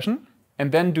lambda expression,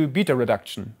 and then do beta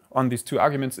reduction on these two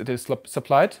arguments it is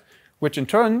supplied, which in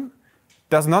turn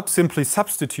does not simply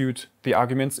substitute the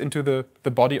arguments into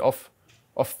the body of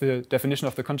the definition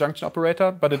of the conjunction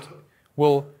operator, but it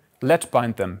will let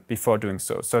bind them before doing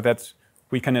so, so that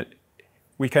we can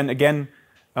again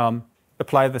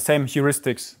apply the same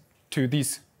heuristics to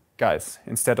these guys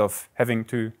instead of having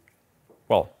to,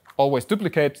 well, always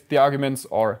duplicate the arguments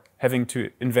or having to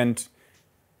invent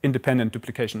independent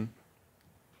duplication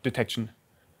detection.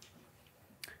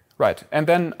 Right, and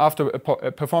then after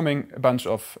performing a bunch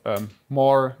of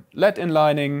more let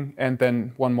inlining and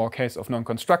then one more case of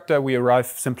non-constructor, we arrive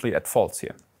simply at false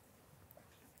here.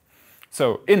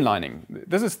 So inlining,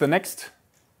 this is the next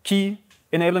key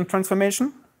enabling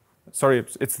transformation. Sorry,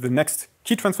 it's the next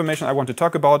key transformation I want to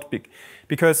talk about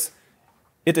because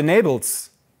it enables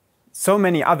so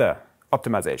many other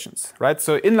optimizations, right?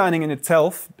 So inlining in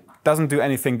itself doesn't do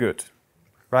anything good,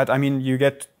 right? I mean, you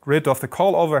get rid of the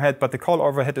call overhead, but the call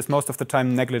overhead is most of the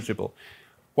time negligible.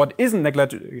 What isn't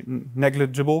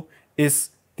negligible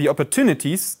is the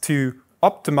opportunities to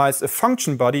optimize a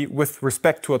function body with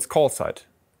respect towards call side,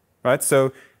 right?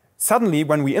 So suddenly,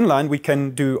 when we inline, we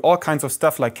can do all kinds of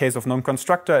stuff like case of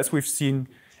non-constructor, as we've seen,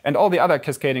 and all the other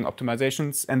cascading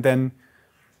optimizations, and then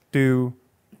do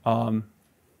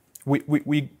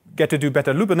we get to do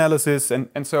better loop analysis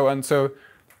and so on. So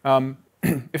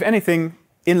if anything,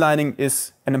 inlining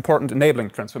is an important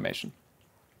enabling transformation.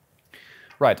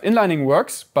 Right, inlining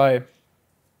works by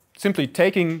simply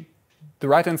taking the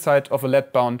right-hand side of a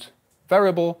let-bound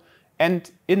variable and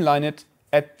inline it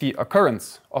at the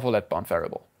occurrence of a let-bound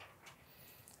variable.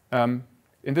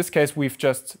 In this case, we've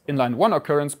just inlined one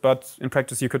occurrence, but in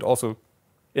practice, you could also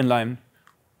inline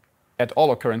at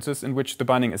all occurrences in which the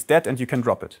binding is dead and you can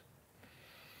drop it.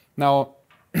 Now,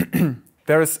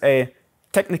 there is a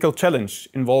technical challenge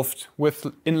involved with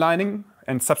inlining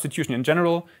and substitution in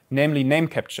general, namely name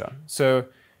capture. So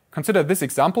consider this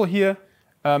example here.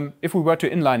 If we were to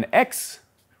inline x,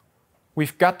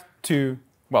 we've got to,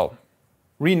 well,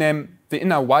 rename the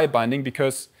inner y binding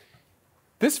because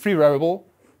this free variable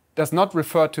does not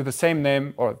refer to the same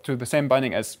name or to the same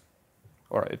binding as,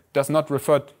 or it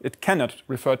cannot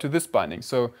refer to this binding.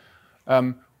 So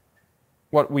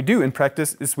what we do in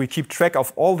practice is we keep track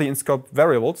of all the in-scope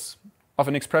variables of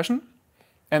an expression,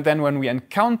 and then when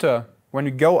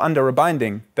we go under a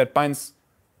binding that binds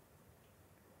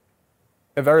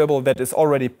a variable that is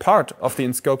already part of the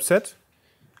in-scope set,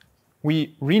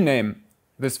 we rename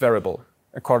this variable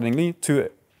accordingly to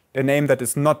a name that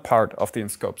is not part of the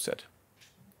in-scope set.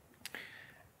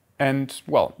 And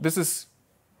well, this is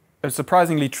a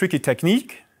surprisingly tricky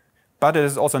technique, but it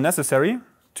is also necessary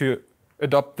to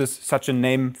adopt such a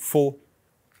name-full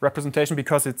representation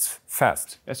because it's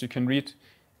fast, as you can read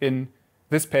in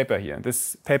this paper here.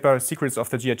 This paper, Secrets of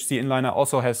the GHC Inliner,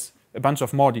 also has a bunch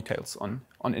of more details on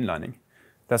inlining.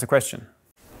 There's a question.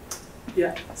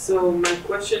 Yeah, so my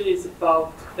question is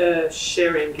about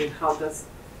sharing and how does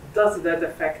that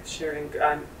affect sharing?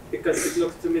 Because it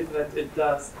looks to me that it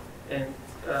does. And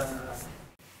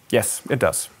yes, it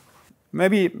does.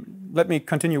 Maybe let me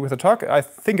continue with the talk. I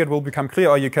think it will become clear,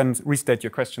 or you can restate your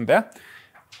question there.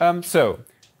 So,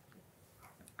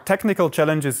 technical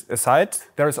challenges aside,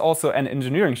 there is also an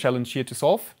engineering challenge here to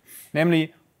solve,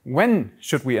 namely, when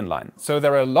should we inline? So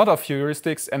there are a lot of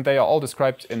heuristics, and they are all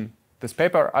described in this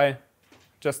paper I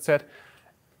just said.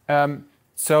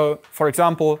 So, for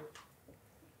example,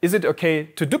 is it okay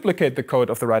to duplicate the code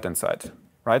of the right-hand side?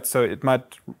 Right? So it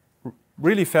might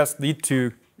really fast lead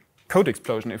to code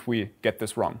explosion if we get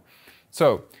this wrong.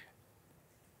 So,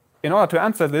 in order to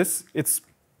answer this, it's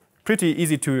pretty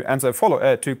easy to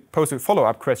to pose a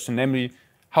follow-up question, namely,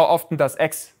 how often does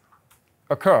x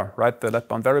occur, right? The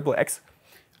let-bound variable x.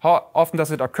 How often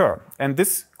does it occur? And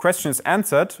this question is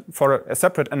answered for a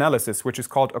separate analysis, which is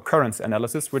called occurrence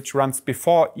analysis, which runs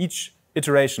before each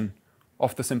iteration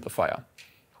of the simplifier.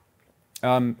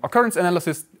 Occurrence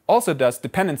analysis also does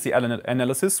dependency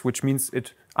analysis, which means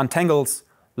it untangles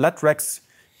let regs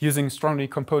using strongly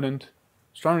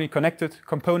connected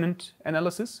component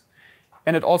analysis.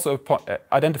 And it also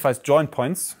identifies join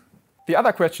points the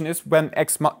other question is, when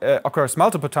x occurs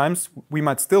multiple times, we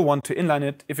might still want to inline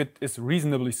it if it is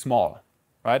reasonably small,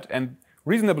 right? And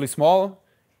reasonably small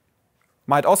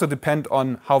might also depend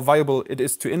on how viable it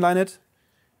is to inline it.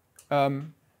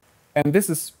 And this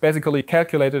is basically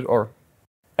calculated or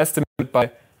estimated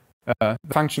by the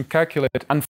function calculate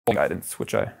unfolding guidance,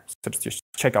 which I suggest you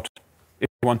check out if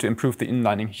you want to improve the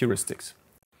inlining heuristics.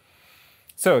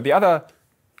 So the other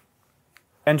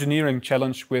engineering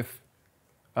challenge with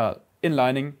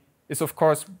inlining is, of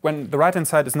course, when the right-hand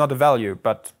side is not a value,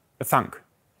 but a thunk,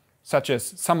 such as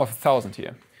sum of 1,000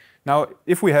 here. Now,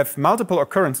 if we have multiple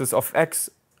occurrences of x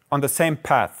on the same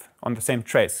path, on the same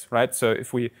trace, right? So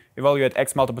if we evaluate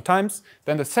x multiple times,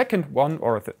 then the second one,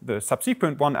 or the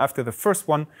subsequent one after the first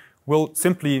one, will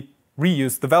simply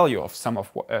reuse the value of sum of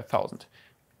 1,000.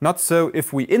 Not so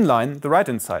if we inline the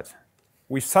right-hand side.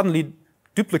 We suddenly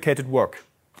duplicated work,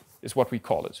 is what we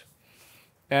call it.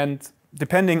 And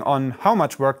depending on how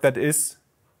much work that is,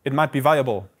 it might be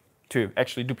viable to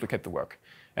actually duplicate the work.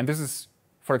 And this is,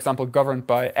 for example, governed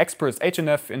by express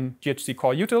HNF in GHC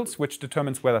core utils, which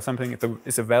determines whether something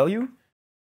is a value.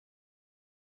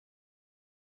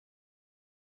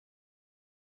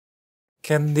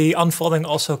 Can the unfolding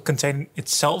also contain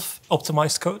itself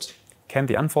optimized code? Can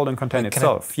the unfolding contain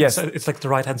itself? Yes. It's like the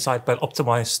right-hand side, but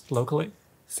optimized locally?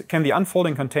 So can the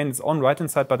unfolding contain its own right-hand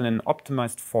side, but in an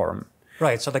optimized form?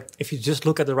 Right, so like if you just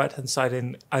look at the right-hand side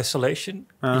in isolation,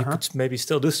 you could maybe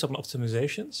still do some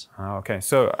optimizations. Okay,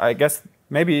 so I guess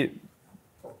maybe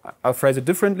I'll phrase it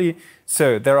differently.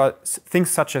 So there are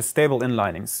things such as stable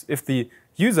inlinings. If the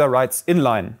user writes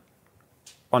inline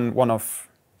on one of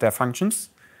their functions,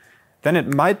 then it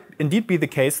might indeed be the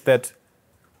case that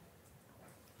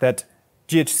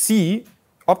GHC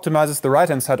optimizes the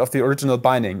right-hand side of the original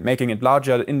binding, making it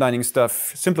larger, inlining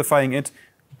stuff, simplifying it.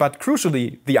 But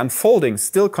crucially, the unfolding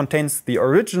still contains the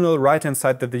original right-hand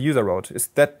side that the user wrote. Is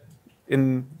that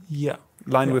in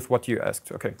line with what you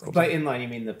asked? Okay, cool. By inline, you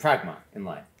mean the pragma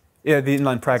inline? Yeah, the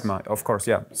inline pragma, of course,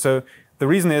 yeah. So the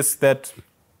reason is that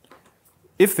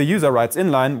if the user writes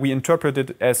inline, we interpret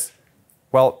it as,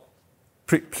 well,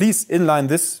 please inline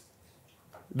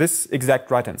this exact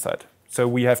right-hand side. So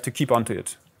we have to keep onto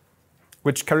it,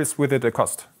 which carries with it a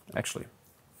cost, actually,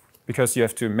 because you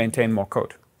have to maintain more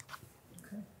code.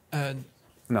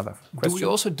 Another question. Do we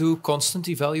also do constant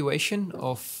evaluation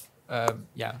of,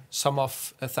 sum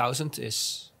of 1,000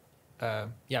 is,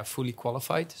 fully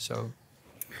qualified, so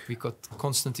we could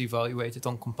constantly evaluate it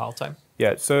on compile time?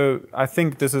 Yeah, so I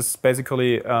think this is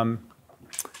basically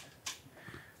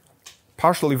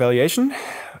partial evaluation.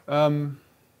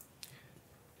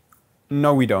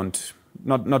 No, we don't.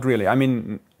 Not really. I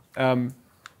mean,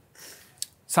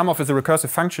 SUMOF is a recursive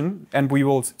function, and we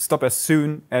will stop as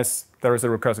soon as there is a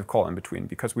recursive call in between,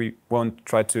 because we won't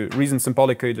try to reason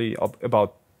symbolically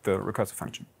about the recursive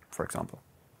function, for example.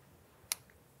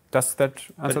 Does that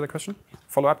answer the question?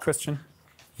 Follow-up question?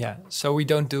 Yeah, so we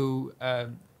don't do,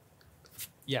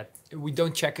 we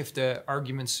don't check if the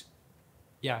arguments,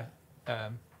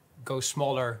 go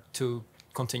smaller to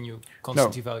continue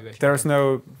constant evaluation. There is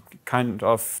no kind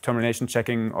of termination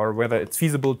checking or whether it's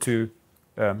feasible to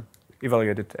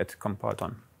evaluate it at compile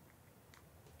time.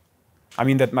 I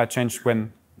mean, that might change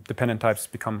when dependent types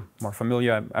become more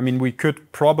familiar. I mean, we could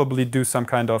probably do some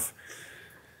kind of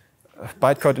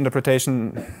bytecode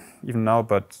interpretation even now,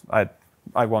 but I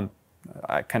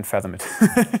can't fathom it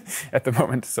at the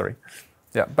moment, sorry.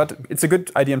 Yeah, but it's a good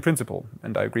idea in principle,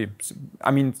 and I agree.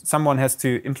 I mean, someone has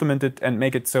to implement it and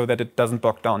make it so that it doesn't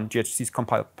bog down GHC's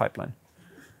compile pipeline.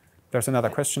 There's another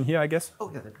question here, I guess.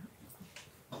 Oh, yeah.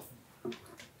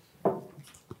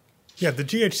 Yeah, the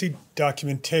GHC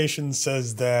documentation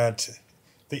says that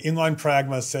the inline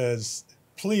pragma says,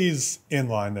 please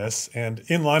inline this, and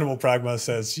inlineable pragma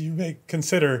says, you may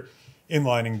consider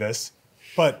inlining this,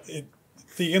 but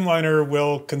the inliner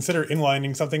will consider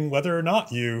inlining something whether or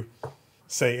not you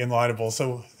say inlineable.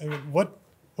 So I mean,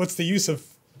 what's the use of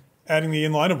adding the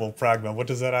inlineable pragma? What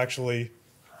does that actually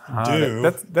do?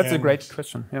 That's a great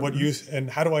question. Yeah. What use, and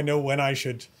how do I know when I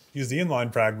should use the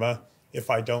inline pragma if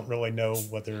I don't really know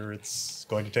whether it's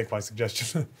going to take my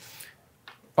suggestion?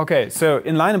 Okay, so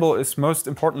inlineable is most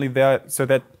importantly there so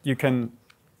that you can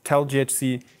tell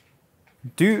GHC,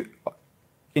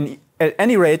 at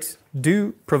any rate,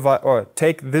 do provide or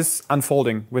take this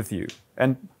unfolding with you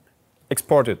and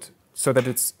export it so that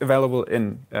it's available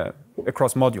in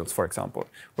across modules, for example.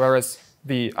 Whereas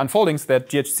the unfoldings that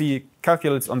GHC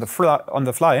calculates on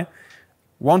the fly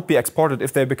won't be exported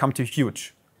if they become too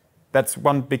huge. That's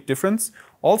one big difference.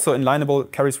 Also,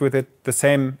 inlineable carries with it the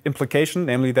same implication,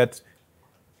 namely that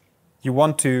you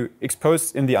want to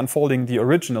expose in the unfolding the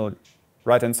original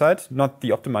right-hand side, not the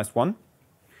optimized one.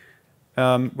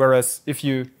 Whereas if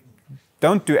you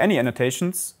don't do any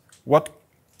annotations, what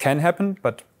can happen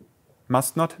but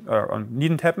must not or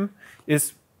needn't happen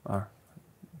is,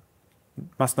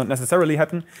 must not necessarily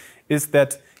happen, is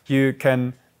that you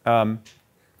can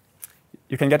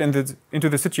get into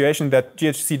the situation that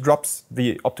GHC drops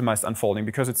the optimized unfolding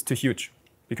because it's too huge.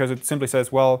 Because it simply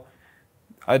says, well,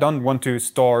 I don't want to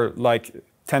store like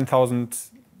 10,000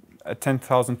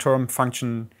 term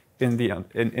function in the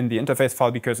interface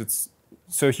file because it's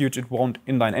so huge it won't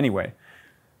inline anyway.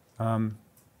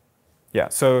 Yeah,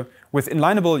 so with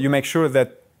inlineable, you make sure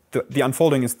that the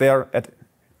unfolding is there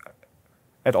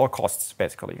at all costs,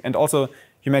 basically. And also,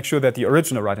 you make sure that the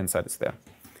original right-hand side is there.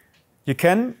 You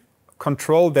can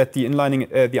control that the inlining,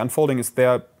 the unfolding is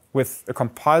there with a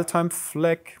compile time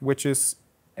flag, which is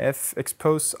f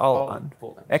expose all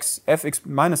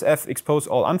minus f expose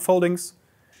all unfoldings.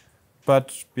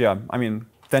 But yeah, I mean,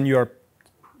 then you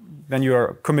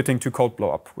are committing to code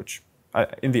blowup, which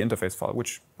in the interface file,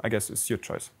 which I guess is your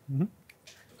choice.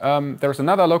 There's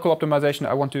another local optimization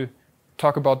I want to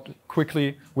talk about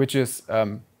quickly, which is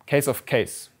case of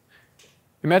case.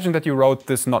 Imagine that you wrote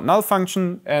this not null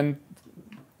function, and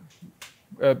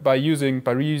by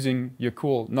reusing your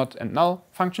cool not and null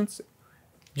functions,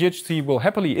 GHC will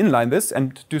happily inline this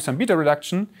and do some beta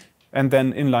reduction, and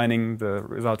then inlining the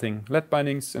resulting let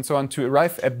bindings and so on to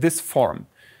arrive at this form.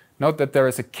 Note that there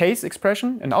is a case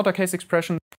expression, an outer case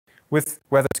expression, with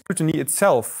where the scrutiny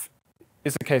itself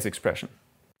is a case expression.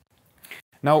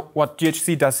 Now, what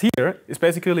GHC does here is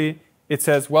basically it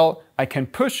says, well, I can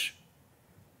push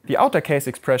the outer case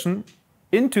expression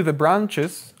into the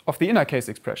branches of the inner case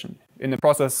expression in a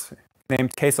process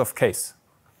named case of case.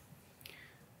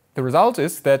 The result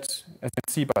is that, as you can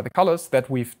see by the colors, that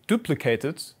we've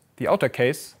duplicated the outer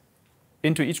case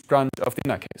into each branch of the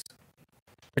inner case,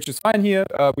 which is fine here.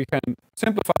 We can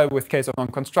simplify with case of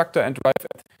non-constructor and arrive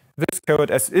at this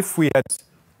code as if we had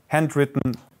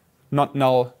handwritten not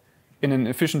null in an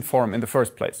efficient form in the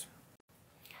first place.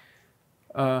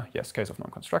 Yes, case of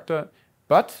non-constructor.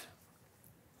 But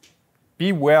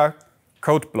beware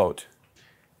code bloat.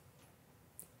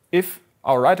 If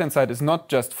our right-hand side is not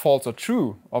just false or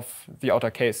true of the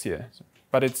outer case here,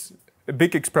 but it's a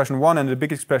big expression 1 and a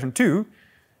big expression 2,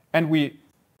 and we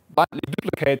blindly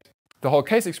duplicate the whole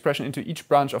case expression into each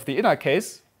branch of the inner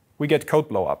case, we get code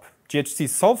blow-up. GHC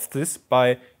solved this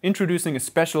by introducing a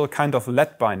special kind of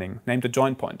let binding named a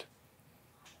join point.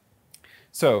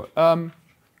 So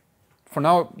for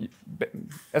now,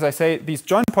 as I say, these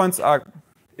join points are,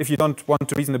 if you don't want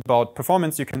to reason about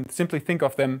performance, you can simply think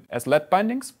of them as let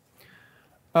bindings.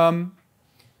 And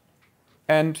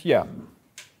yeah,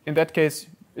 in that case,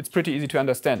 it's pretty easy to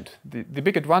understand. The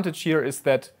big advantage here is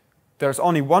that there's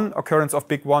only one occurrence of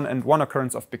big 1 and one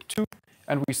occurrence of big 2,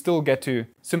 and we still get to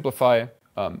simplify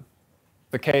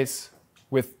the case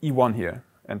with E1 here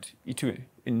and E2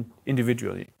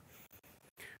 individually.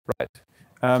 Right.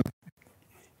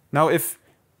 Now, if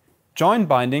join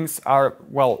bindings are,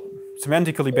 well,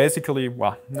 semantically, basically,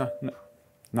 well,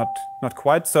 not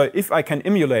quite. So if I can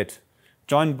emulate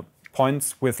join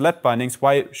points with let bindings,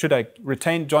 why should I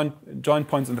retain join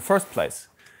points in the first place?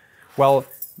 Well,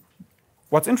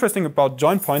 what's interesting about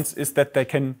join points is that they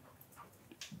can,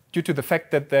 due to the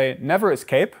fact that they never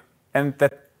escape and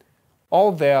that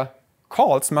all their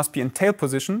calls must be in tail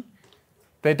position,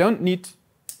 they don't need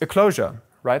a closure,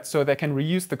 right? So they can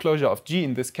reuse the closure of G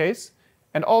in this case.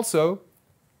 And also,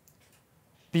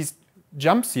 these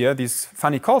jumps here, these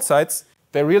funny call sites,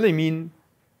 they really mean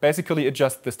basically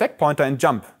adjust the stack pointer and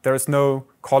jump. There is no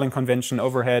calling convention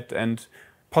overhead and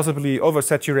possibly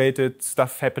oversaturated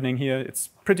stuff happening here. It's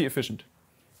pretty efficient.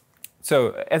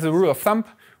 So as a rule of thumb,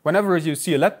 whenever you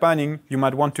see a let binding, you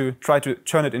might want to try to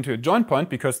turn it into a join point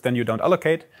because then you don't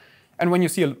allocate. And when you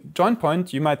see a join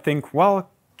point, you might think,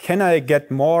 well, can I get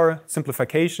more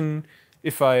simplification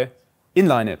if I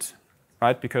inline it,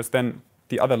 right? Because then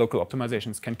the other local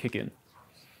optimizations can kick in.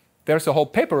 There's a whole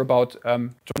paper about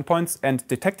join points and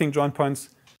detecting join points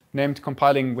named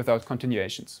Compiling Without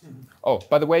Continuations. Oh,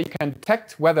 by the way, you can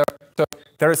detect whether, so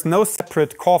there is no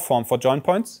separate core form for join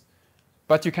points,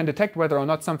 but you can detect whether or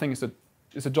not something is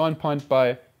a join point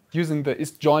by using the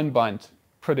isJoinBind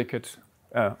predicate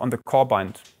on the core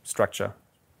bind structure.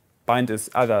 Bind is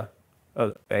either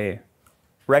a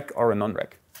rec or a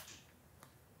non-rec.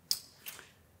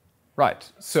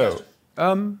 Right, so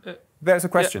there's a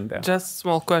question there. Just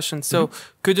small question. So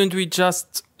couldn't we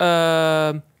just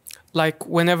like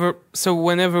whenever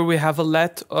we have a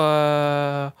let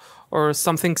or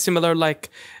something similar, like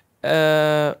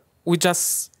we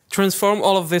just transform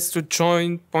all of this to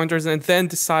join pointers and then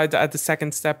decide at the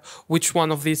second step which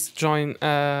one of these join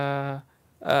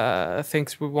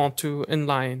things we want to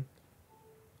inline?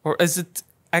 Or is it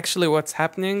actually what's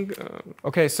happening?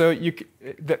 Okay, so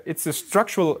it's a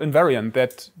structural invariant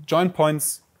that join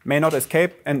points may not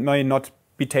escape and may not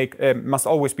be must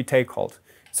always be take-called.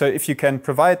 So if you can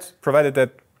provided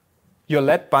that your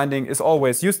let binding is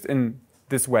always used in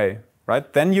this way,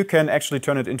 right? Then you can actually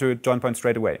turn it into a join point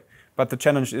straight away. But the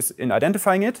challenge is in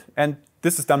identifying it, and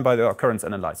this is done by the occurrence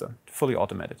analyzer, fully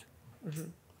automated.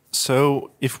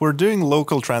 So if we're doing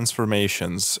local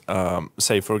transformations,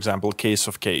 say, for example, case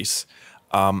of case,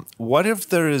 what if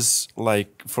there is,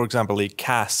 like, for example, a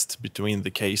cast between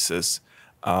the cases?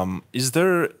 Is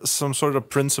there some sort of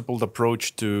principled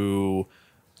approach to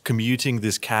commuting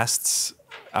these casts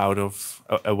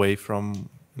away from,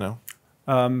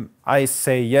 I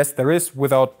say yes, there is,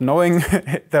 without knowing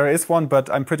there is one, but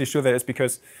I'm pretty sure there is,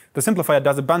 because the simplifier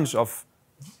does a bunch of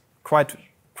quite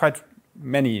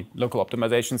many local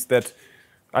optimizations that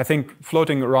I think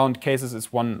floating around cases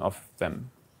is one of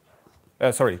them.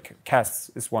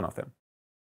 Casts is one of them.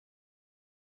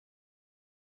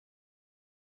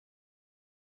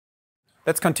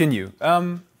 Let's continue.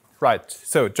 Right,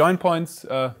 so join points.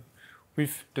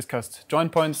 We've discussed join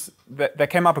points. There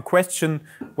came up a question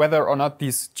whether or not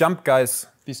these jump guys,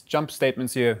 these jump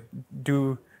statements here,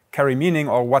 do carry meaning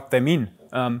or what they mean.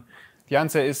 The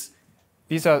answer is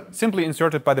these are simply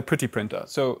inserted by the pretty printer.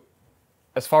 So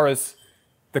as far as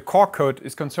the core code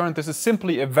is concerned, this is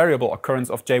simply a variable occurrence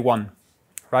of J1.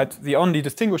 Right? The only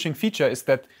distinguishing feature is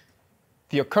that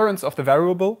the occurrence of the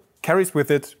variable carries with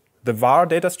it the var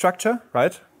data structure,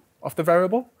 right, of the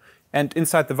variable. And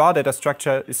inside the var data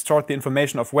structure is stored the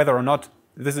information of whether or not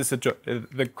this is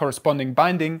the corresponding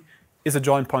binding is a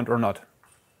join point or not.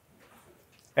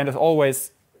 And as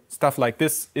always, stuff like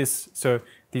this is, so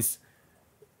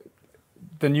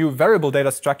the new variable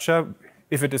data structure,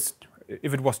 if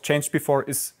it was changed before,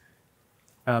 is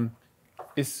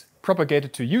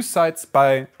propagated to use sites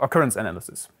by occurrence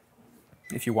analysis,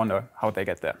 if you wonder how they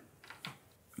get there.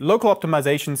 Local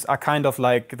optimizations are kind of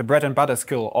like the bread and butter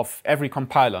skill of every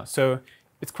compiler. So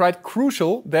it's quite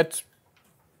crucial that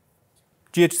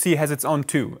GHC has its own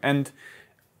too. And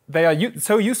they are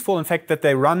so useful, in fact, that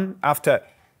they run after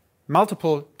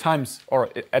multiple times or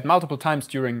at multiple times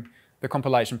during the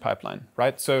compilation pipeline,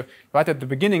 right? So right at the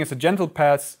beginning is a gentle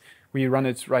pass. We run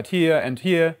it right here and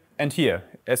here and here.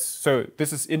 So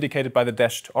this is indicated by the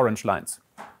dashed orange lines.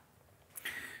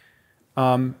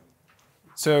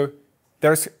 So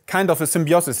there's kind of a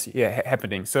symbiosis here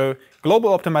happening. So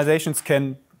global optimizations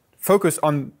can focus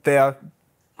on their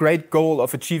great goal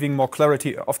of achieving more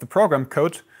clarity of the program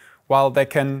code, while they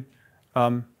can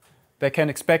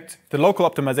expect the local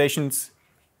optimizations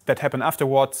that happen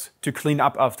afterwards to clean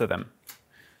up after them.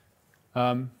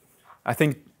 I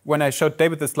think when I showed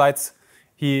David the slides,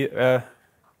 he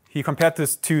compared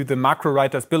this to the macro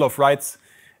writer's Bill of Rights,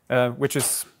 which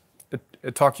is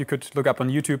a talk you could look up on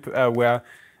YouTube, where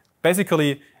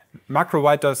basically macro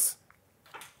writers,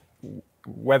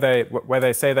 where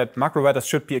they say that macro writers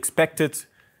should be expected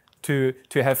to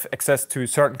have access to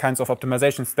certain kinds of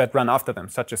optimizations that run after them,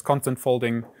 such as constant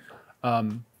folding,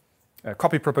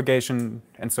 copy propagation,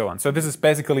 and so on. So this is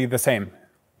basically the same.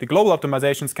 The global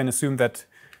optimizations can assume that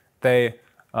they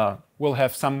will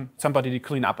have somebody to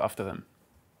clean up after them.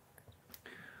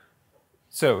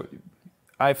 So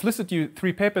I've listed you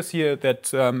 3 papers here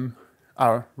that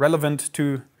are relevant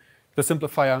to the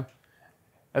simplifier.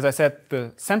 As I said,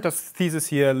 the center's thesis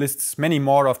here lists many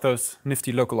more of those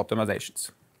nifty local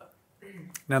optimizations.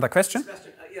 Another question?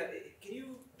 Sebastian, can you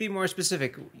be more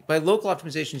specific? By local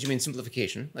optimizations, you mean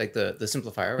simplification, like the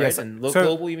simplifier, right? Yes. And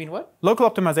global, you mean what? Local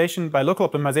optimization, by local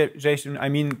optimization, I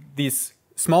mean these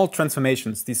small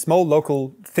transformations, these small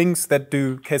local things that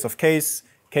do case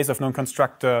of known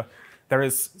constructor. There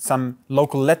is some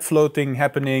local let floating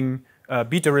happening,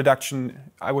 beta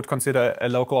reduction, I would consider a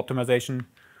local optimization.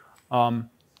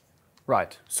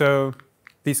 Right, so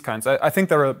these kinds. I think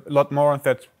there are a lot more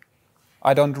that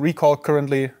I don't recall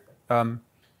currently.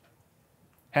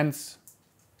 Hence,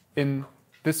 in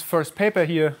this first paper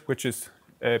here, which is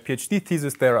a PhD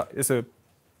thesis, there is a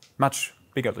much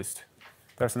bigger list.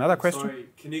 There's another question. Sorry,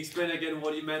 can you explain again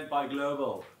what you meant by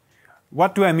global?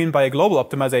 What do I mean by a global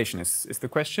optimization is the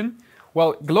question.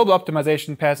 Well, global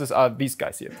optimization passes are these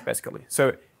guys here, basically.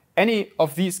 So any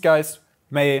of these guys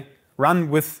may run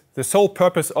with the sole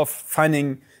purpose of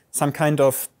finding some kind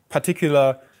of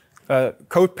particular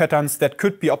code patterns that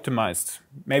could be optimized,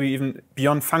 maybe even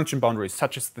beyond function boundaries,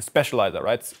 such as the specializer,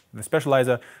 right? The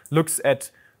specializer looks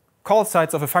at call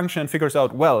sites of a function and figures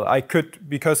out, well, I could,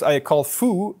 because I call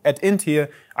foo at int here,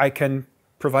 I can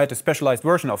provide a specialized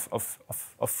version of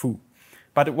foo.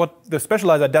 But what the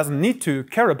specializer doesn't need to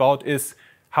care about is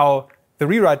how the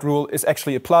rewrite rule is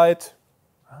actually applied.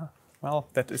 Well,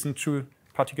 that isn't true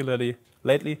particularly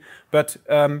lately, but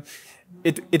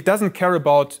it doesn't care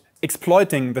about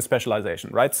exploiting the specialization,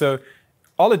 right? So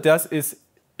all it does is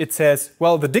it says,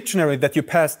 well, the dictionary that you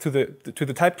pass to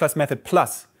the type class method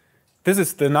plus, this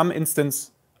is the num instance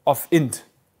of int.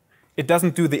 It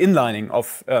doesn't do the inlining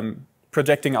of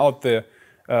projecting out the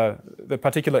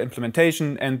particular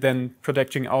implementation and then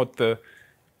projecting out the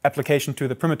application to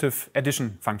the primitive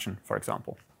addition function, for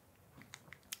example.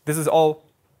 This is all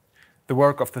the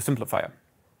work of the simplifier.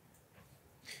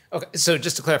 Okay, so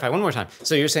just to clarify one more time.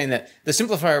 So you're saying that the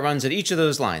simplifier runs at each of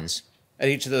those lines, at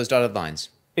each of those dotted lines?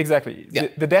 Exactly. Yeah.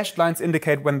 The dashed lines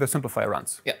indicate when the simplifier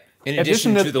runs. Yeah. In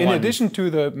addition to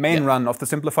the main run of the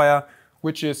simplifier,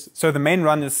 which is, so the main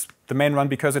run is the main run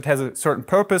because it has a certain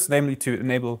purpose, namely to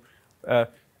enable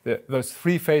those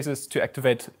three phases to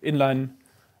activate inline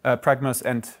pragmas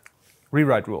and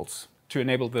rewrite rules to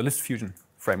enable the list fusion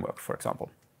framework, for example.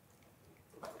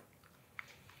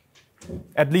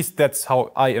 At least that's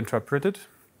how I interpret it.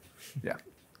 Yeah.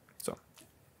 So.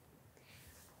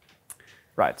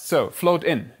 Right. So float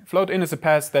in. Float in is a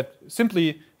pass that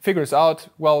simply figures out,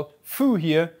 well, foo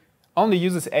here only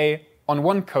uses a on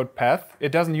one code path.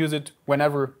 It doesn't use it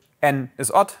whenever n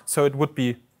is odd. So it would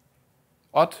be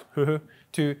odd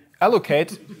to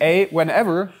allocate a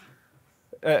whenever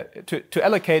to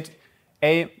allocate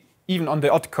a even on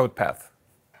the odd code path.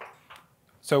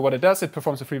 So what it does, it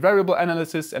performs a free variable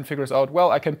analysis and figures out, well,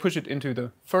 I can push it into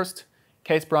the first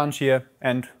case branch here,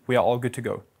 and we are all good to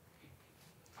go.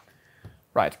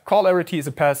 Right, call arity is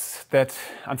a pass that,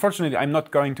 unfortunately, I'm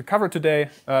not going to cover today.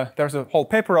 There's a whole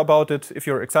paper about it, if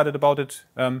you're excited about it,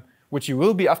 which you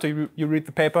will be after you read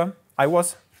the paper. I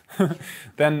was.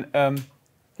 Then,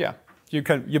 yeah,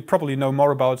 you probably know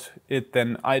more about it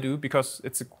than I do, because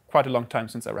it's quite a long time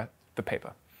since I read the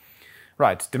paper.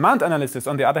 Right, demand analysis,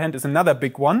 on the other hand, is another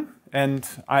big one, and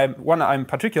one I'm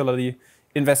particularly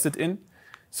invested in.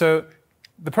 So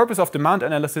the purpose of demand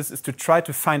analysis is to try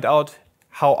to find out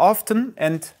how often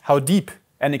and how deep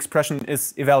an expression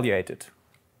is evaluated.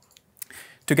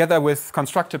 Together with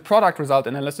constructed product result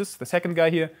analysis, the second guy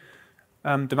here,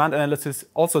 demand analysis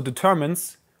also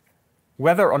determines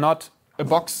whether or not a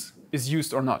box is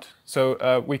used or not.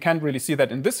 So we can't really see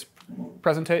that in this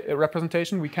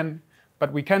representation,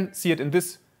 but we can see it in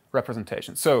this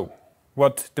representation. So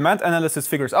what demand analysis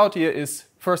figures out here is,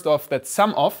 first off, that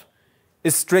sum of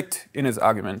is strict in its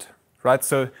argument, right?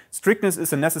 So strictness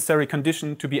is a necessary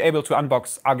condition to be able to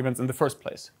unbox arguments in the first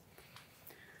place.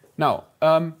 Now,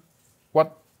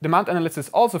 what demand analysis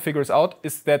also figures out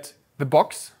is that the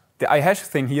box, the iHash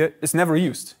thing here, is never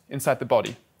used inside the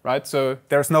body, right? So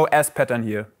there's no as pattern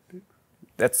here.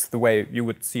 That's the way you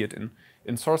would see it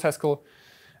in source Haskell.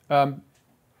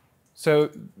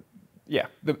 So, yeah,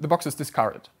 the box is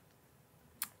discarded.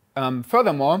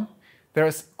 Furthermore, there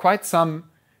is quite some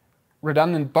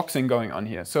redundant boxing going on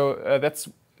here. So that's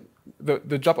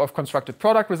the job of constructed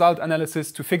product result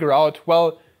analysis to figure out,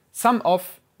 well, sum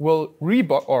of will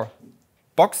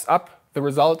box up the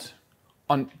result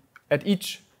at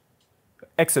each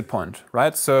exit point,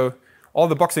 right? So all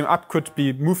the boxing up could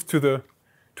be moved to the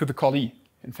callee,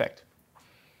 in fact.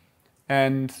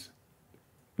 And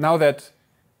now that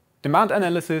demand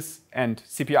analysis and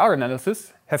CPR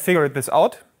analysis have figured this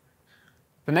out,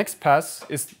 the next pass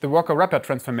is the worker-wrapper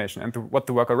transformation. And what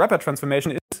the worker-wrapper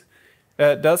transformation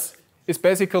does is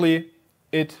basically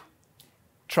it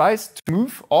tries to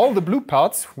move all the blue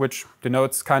parts, which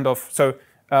denotes kind of, so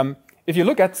if you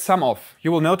look at sum of,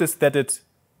 you will notice that it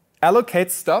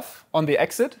allocates stuff on the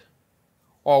exit,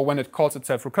 or when it calls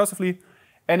itself recursively,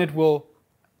 and it will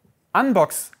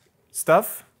unbox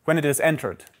stuff when it is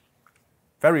entered,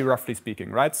 very roughly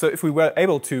speaking, right? So if we were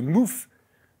able to move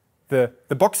the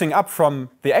boxing up from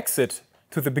the exit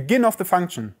to the begin of the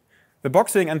function, the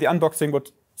boxing and the unboxing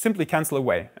would simply cancel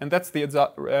away. And that's the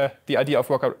idea of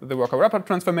the worker-wrapper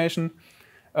transformation.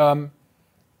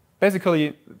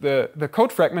 Basically, the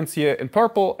code fragments here in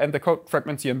purple and the code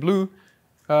fragments here in blue,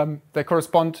 they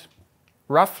correspond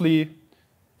roughly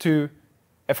to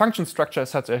a function structure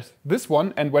such as this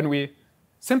one. And when we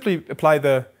simply apply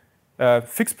the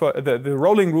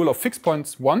rolling rule of fixed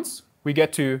points once, we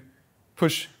get to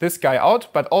push this guy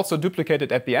out, but also duplicate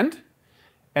it at the end.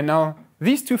 And now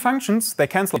these two functions, they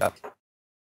cancel out.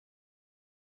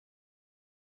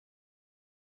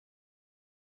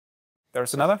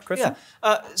 There's another question?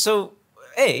 Yeah. So,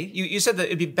 you said that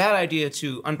it'd be a bad idea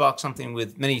to unbox something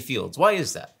with many fields. Why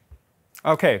is that?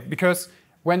 Okay, because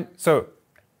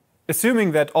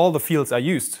assuming that all the fields are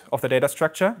used of the data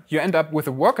structure, you end up with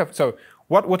a worker. So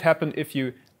what would happen if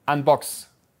you unbox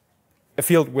a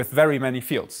field with very many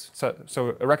fields?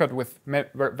 So a record with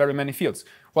very many fields.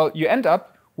 Well, you end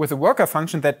up with a worker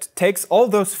function that takes all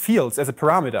those fields as a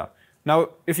parameter. Now,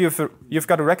 if you've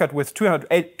got a record with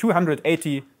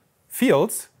 280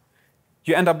 fields,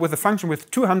 you end up with a function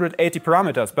with 280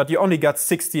 parameters, but you only got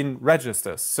 16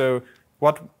 registers. So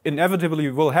what inevitably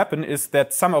will happen is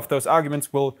that some of those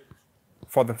arguments will,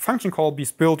 for the function call, be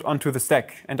spilled onto the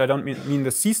stack. And I don't mean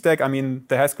the C stack, I mean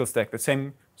the Haskell stack, the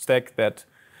same stack that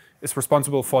is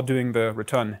responsible for doing the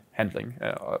return handling,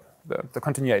 the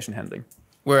continuation handling.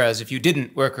 Whereas if you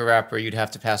didn't work a wrapper, you'd have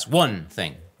to pass one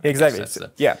thing. Exactly.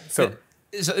 Yeah. So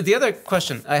the other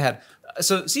question I had,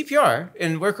 so CPR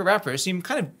and worker wrapper seem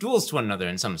kind of duals to one another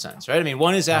in some sense, right? I mean,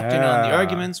 one is acting on the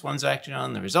arguments, one's acting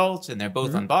on the results, and they're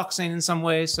both unboxing in some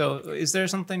way. So is there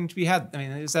something to be had? I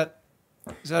mean, is that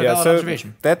a valid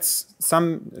observation? That's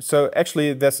some. So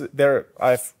actually,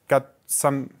 I've got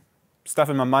some stuff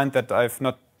in my mind that I've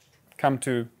not come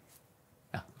to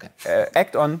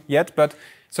act on yet. But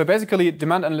so basically,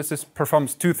 demand analysis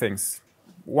performs two things.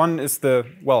 One is how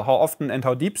often and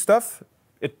how deep stuff.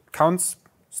 It counts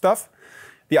stuff.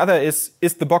 The other is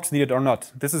the box needed or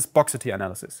not? This is boxity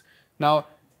analysis. Now,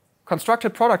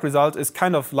 constructed product result is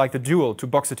kind of like the dual to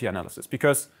boxity analysis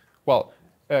because,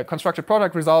 constructed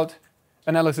product result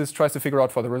analysis tries to figure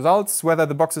out for the results whether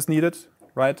the box is needed,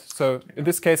 right? So in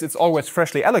this case, it's always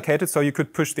freshly allocated, so you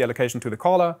could push the allocation to the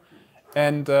caller.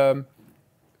 And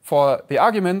for the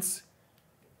arguments,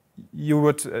 you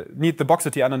would need the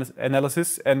boxity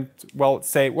analysis and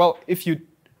say,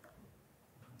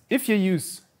 if you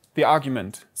use the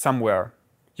argument somewhere,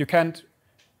 you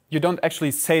don't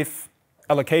actually save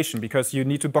allocation because you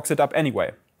need to box it up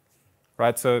anyway,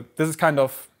 right? So this is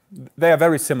they are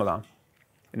very similar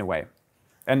in a way.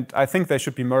 And I think they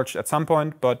should be merged at some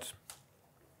point, but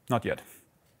not yet.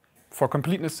 For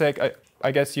completeness sake,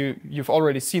 I guess you've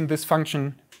already seen this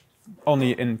function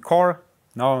only in core.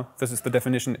 Now this is the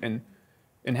definition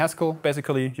in Haskell.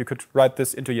 Basically, you could write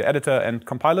this into your editor and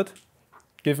compile it,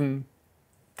 given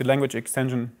the language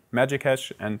extension magic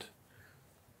hash and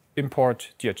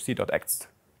import ghc.ext.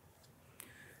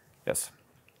 Yes.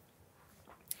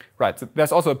 Right, so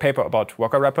there's also a paper about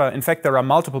worker wrapper. In fact, there are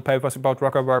multiple papers about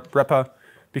worker wrapper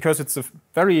because it's a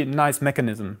very nice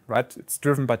mechanism, right? It's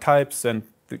driven by types and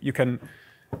you can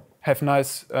have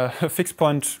nice fixed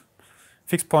point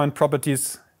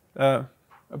properties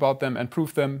about them and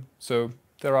prove them. So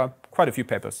there are quite a few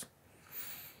papers.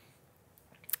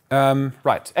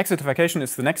 Right, exitification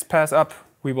is the next pass up.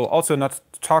 We will also not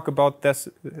talk about this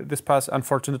pass,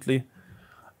 unfortunately.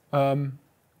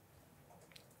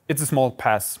 It's a small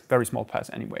pass, very small pass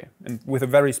anyway, and with a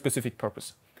very specific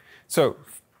purpose. So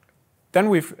then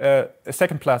we've a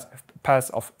second pass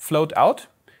of float out.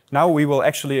 Now we will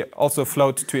actually also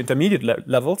float to intermediate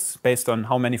levels based on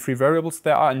how many free variables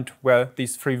there are and where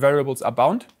these free variables are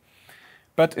bound.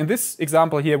 But in this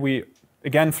example here, we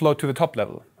again float to the top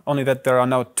level, only that there are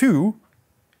now two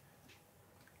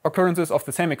occurrences of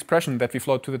the same expression that we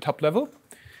float to the top level.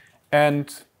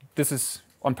 And this is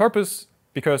on purpose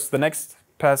because the next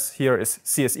pass here is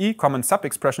CSE, common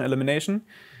subexpression elimination.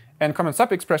 And common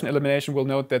subexpression elimination will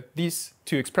note that these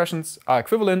two expressions are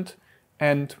equivalent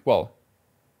and,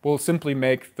 we'll simply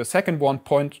make the second one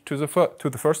point to the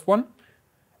first one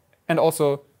and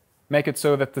also make it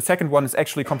so that the second one is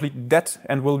actually completely dead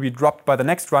and will be dropped by the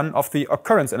next run of the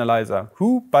occurrence analyzer,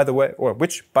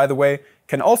 which, by the way,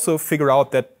 can also figure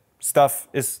out that stuff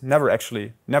is never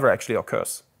actually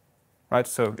occurs, right?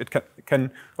 So it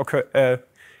can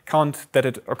count that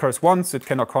it occurs once. It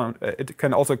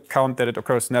can also count that it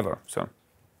occurs never. So,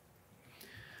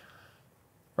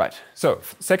 right. So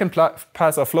second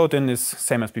pass of float in is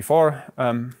same as before.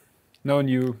 No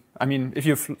new. I mean, if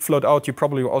you float out, you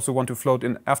probably also want to float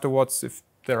in afterwards if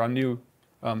there are new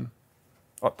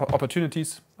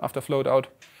opportunities after float out.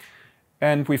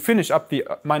 And we finish up the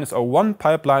 -01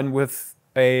 pipeline with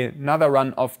another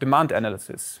run of demand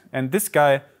analysis. And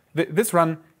this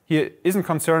run here isn't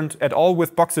concerned at all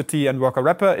with boxity and worker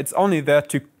wrapper. It's only there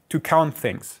to count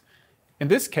things. In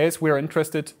this case, we are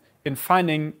interested in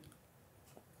finding,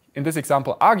 in this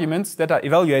example, arguments that are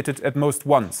evaluated at most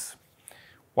once.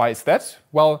 Why is that?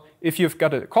 Well, if you've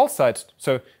got a call site,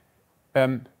 so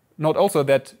note also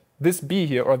that this B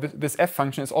here, or this F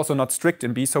function, is also not strict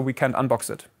in B, so we can't unbox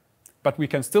it. But we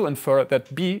can still infer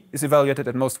that B is evaluated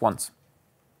at most once.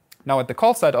 Now at the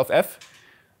call site of F,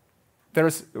 there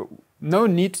is no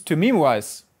need to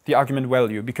memorize the argument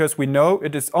value because we know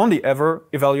it is only ever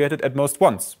evaluated at most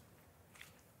once.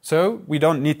 So we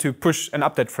don't need to push an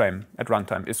update frame at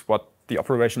runtime, is what the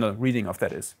operational reading of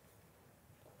that is.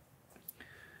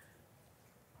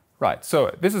 Right,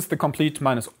 so this is the complete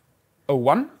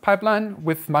 -01 pipeline.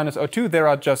 With -02, there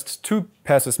are just 2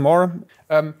 passes more.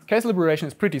 Case liberation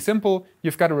is pretty simple.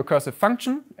 You've got a recursive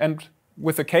function, and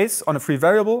with a case on a free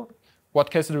variable, what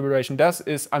case liberation does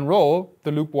is unroll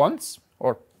the loop once,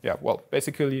 or yeah, well,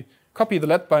 basically copy the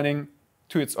let binding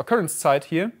to its occurrence site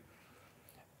here,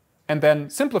 and then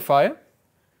simplify,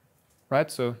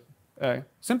 right? So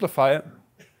simplify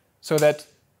so that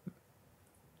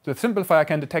the simplifier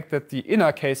can detect that the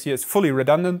inner case here is fully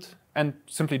redundant and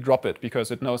simply drop it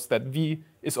because it knows that V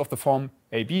is of the form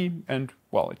AB, and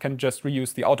well, it can just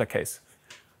reuse the outer case.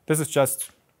 This is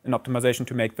just an optimization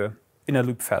to make the inner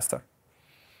loop faster.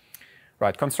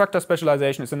 Right, constructor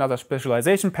specialization is another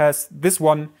specialization pass. This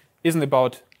one isn't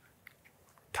about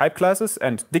type classes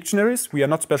and dictionaries. We are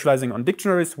not specializing on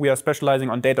dictionaries, we are specializing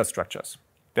on data structures.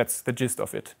 That's the gist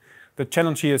of it. The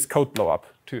challenge here is code blow up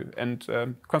too. And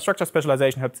constructor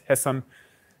specialization has some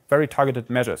very targeted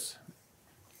measures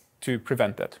to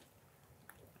prevent that.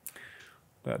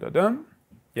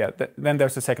 Yeah, then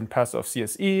there's the second pass of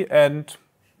CSE, and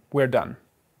we're done.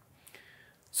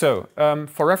 So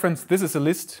for reference, this is a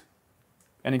list,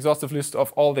 an exhaustive list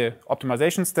of all the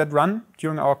optimizations that run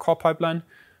during our core pipeline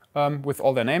with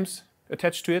all their names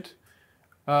attached to it.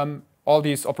 All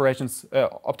these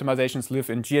optimizations live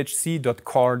in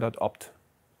ghc.core.opt.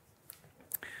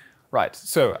 Right,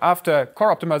 so after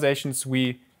core optimizations,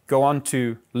 we go on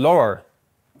to lower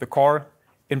the core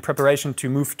in preparation to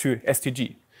move to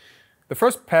STG. The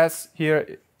first pass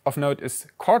here of note is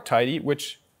core tidy,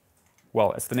 which,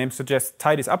 well, as the name suggests,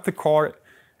 tidies up the core,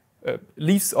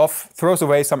 leaves off, throws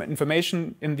away some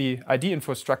information in the ID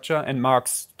infrastructure and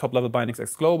marks top-level bindings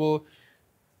as global,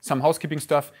 some housekeeping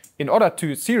stuff, in order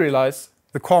to serialize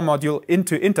the core module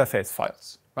into interface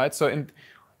files. Right? So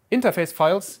interface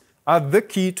files are the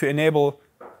key to enable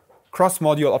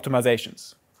cross-module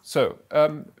optimizations. So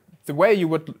the way you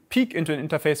would peek into an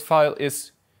interface file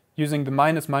is using the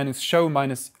 -show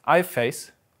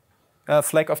 -iface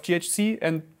flag of GHC,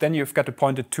 and then you've got to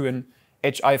point it to an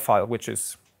HI file, which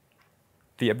is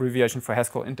the abbreviation for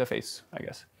Haskell interface, I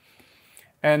guess.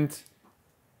 And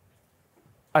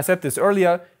I said this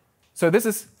earlier, so this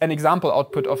is an example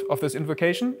output of this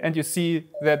invocation, and you see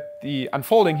that the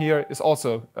unfolding here is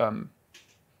also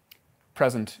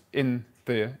present in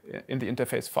the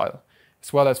interface file,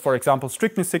 as well as, for example,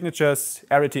 strictness signatures,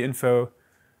 arity info,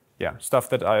 yeah, stuff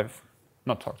that I've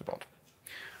not talked about.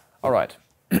 All right.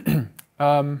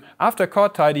 After core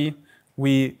tidy,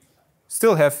 we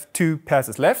still have 2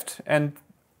 passes left, and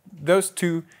those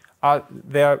 2 are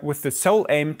there with the sole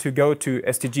aim to go to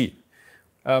STG.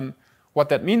 What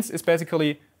that means is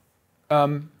basically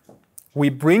we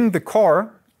bring the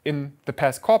core in the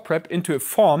pass core prep into a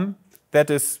form that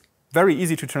is very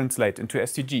easy to translate into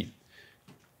STG.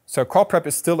 So core prep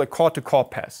is still a core-to-core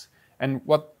pass. And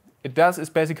what it does is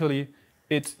basically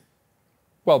it,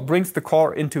 well, brings the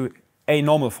core into a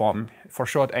normal form, for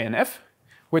short ANF,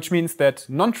 which means that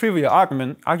non-trivial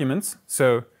arguments,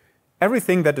 so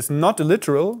everything that is not a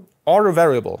literal or a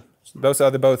variable, those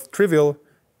are the both trivial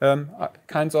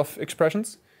kinds of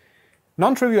expressions.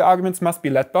 Non-trivial arguments must be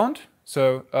let-bound,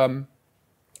 so,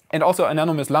 and also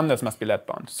anonymous lambdas must be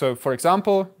let-bound. So for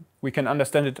example, we can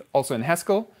understand it also in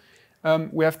Haskell.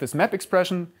 We have this map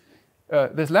expression.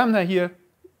 This lambda here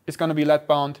is going to be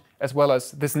let-bound, as well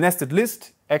as this nested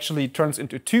list actually turns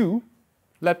into 2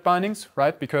 let bindings,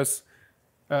 right? Because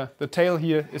the tail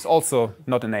here is also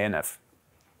not an ANF.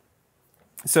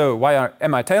 So why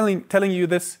am I telling you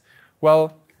this?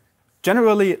 Well,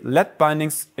 generally let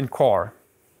bindings in core,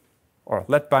 or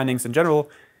let bindings in general,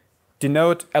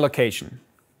 denote allocation,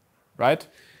 right?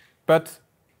 But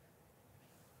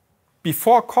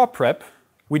before core prep,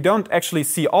 we don't actually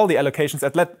see all the allocations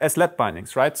as let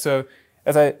bindings, right? So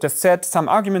as I just said, some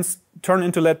arguments turn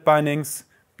into let bindings.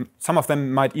 Some of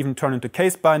them might even turn into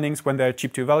case bindings when they're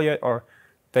cheap to evaluate, or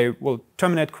they will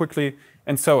terminate quickly,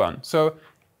 and so on. So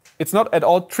it's not at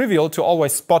all trivial to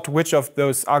always spot which of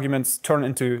those arguments turn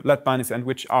into let bindings and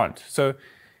which aren't. So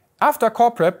after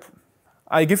core prep,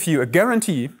 I give you a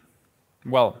guarantee,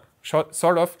 well,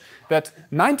 sort of, that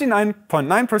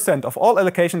 99.9% of all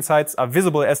allocation sites are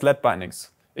visible as let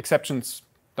bindings. Exceptions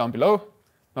down below,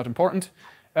 not important.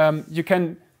 You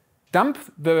can dump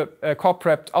the core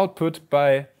prepped output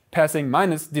by passing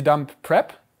 -dedump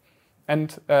prep.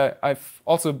 And I've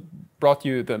also brought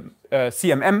you the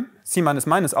CMM,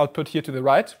 C-minus output here to the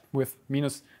right with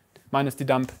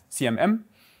 -dedump CMM.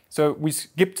 So we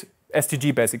skipped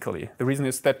STG basically. The reason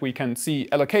is that we can see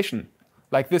allocation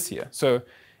like this here. So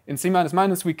in C++,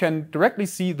 we can directly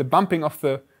see the bumping of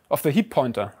the heap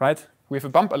pointer, right? We have a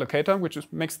bump allocator, which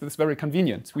makes this very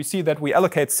convenient. We see that we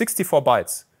allocate 64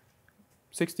 bytes.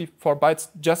 64 bytes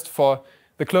just for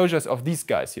the closures of these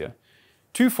guys here.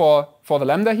 2 for the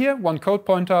lambda here, 1 code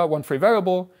pointer, 1 free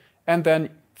variable, and then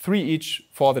 3 each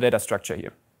for the data structure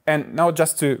here. And now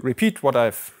just to repeat what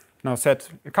I've now said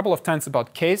a couple of times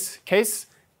about case. Case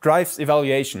drives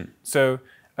evaluation. So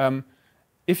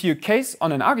if you case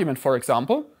on an argument, for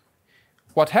example,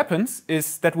 what happens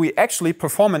is that we actually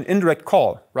perform an indirect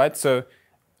call, right? So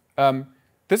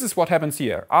this is what happens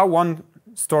here. R1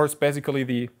 stores basically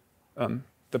the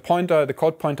pointer, the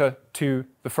code pointer to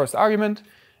the first argument.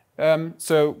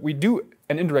 So we do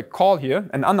an indirect call here,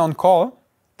 an unknown call.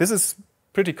 This is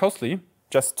pretty costly,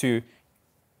 just to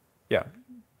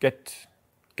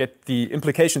get the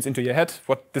implications into your head,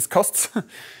 what this costs.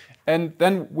 And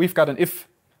then we've got an if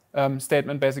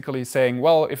statement basically saying,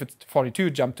 well, if it's 42,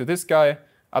 jump to this guy,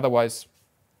 otherwise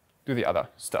do the other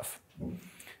stuff.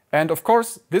 And of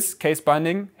course, this case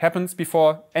binding happens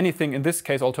before anything in this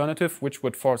case alternative, which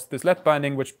would force this let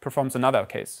binding, which performs another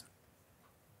case.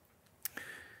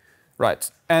 Right,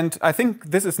 and I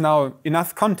think this is now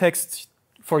enough context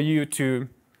for you to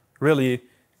really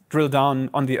drill down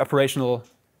on the operational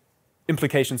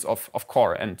implications of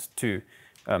core and to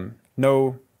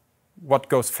know what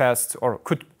goes fast or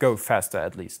could go faster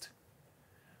at least.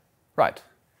 Right,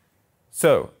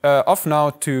 so off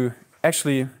now to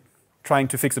actually trying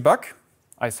to fix a bug.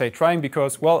 I say trying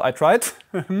because, well, I tried.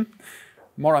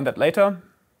 More on that later.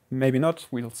 Maybe not,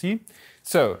 we'll see.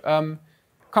 So,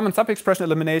 common subexpression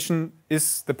elimination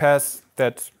is the path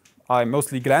that I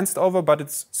mostly glanced over, but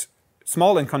it's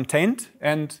small and contained.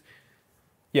 And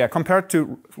yeah, compared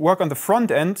to work on the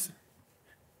front end,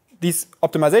 these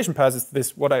optimization passes,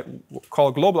 this what I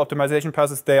call global optimization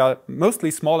passes, they are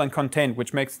mostly small and contained,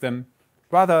 which makes them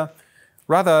rather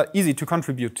easy to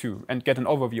contribute to and get an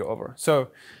overview over. So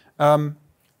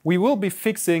we will be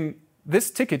fixing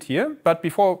this ticket here, but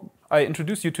before I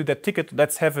introduce you to that ticket,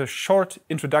 let's have a short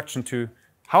introduction to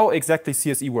how exactly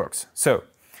CSE works. So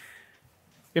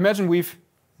imagine we've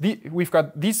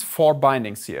got these 4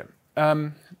 bindings here.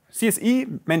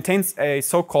 CSE maintains a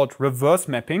so-called reverse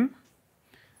mapping,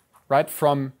 right,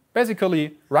 from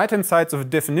basically right-hand sides of a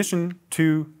definition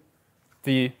to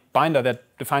the binder that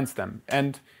defines them.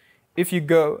 And if you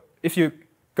go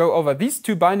over these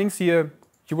 2 bindings here,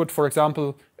 you would, for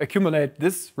example, accumulate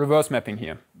this reverse mapping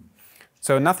here.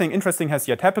 So nothing interesting has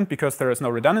yet happened because there is no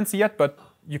redundancy yet, but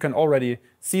you can already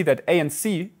see that A and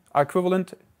C are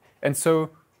equivalent, and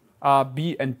so are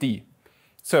B and D.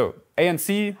 So A and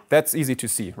C, that's easy to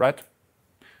see, right?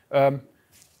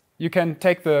 You can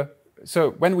take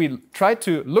so when we try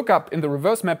to look up in the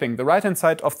reverse mapping the right-hand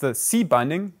side of the C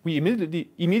binding, we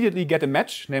immediately get a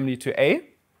match, namely to A.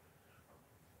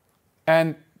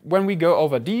 And when we go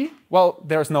over D, well,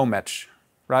 there's no match,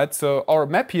 right? So our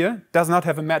map here does not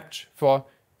have a match for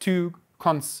 2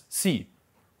 cons C.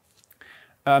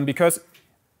 Because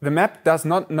the map does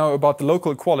not know about the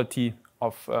local equality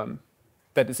of,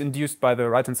 that is induced by the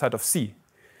right-hand side of C.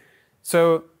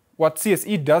 So what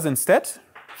CSE does instead,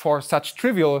 for such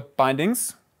trivial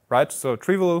bindings, right? So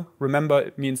trivial, remember,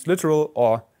 it means literal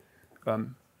or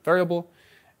variable.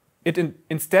 It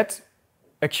instead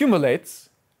accumulates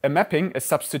a mapping, a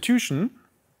substitution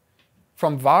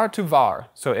from var to var,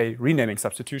 so a renaming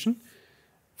substitution,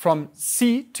 from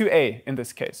C to A in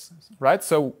this case, right?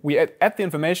 So we add the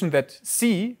information that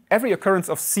C, every occurrence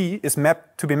of C is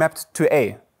to be mapped to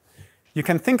A. You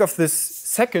can think of this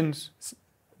second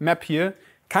map here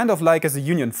kind of like as a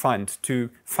union find, to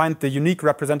find the unique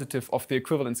representative of the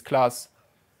equivalence class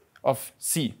of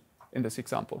C in this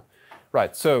example.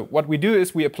 Right, so what we do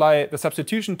is we apply the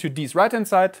substitution to D's right-hand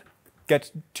side,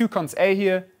 get 2 cons A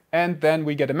here, and then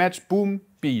we get a match, boom,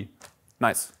 B.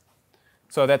 Nice.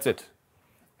 So that's it.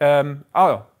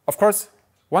 Of course,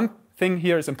 one thing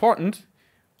here is important.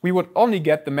 We would only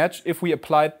get the match if we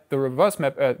applied the reverse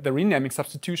map, the renaming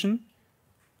substitution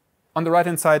on the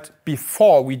right-hand side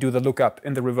before we do the lookup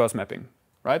in the reverse mapping,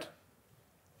 right?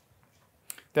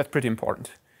 That's pretty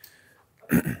important.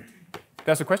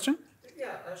 There's a question?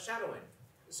 Yeah, shadowing.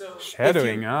 So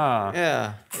shadowing,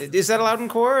 Yeah. Is that allowed in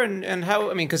core? And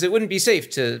how, I mean, because it wouldn't be safe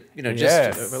to,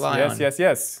 just rely on.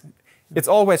 Yes. It's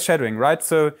always shadowing, right?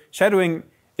 So shadowing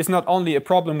is not only a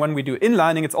problem when we do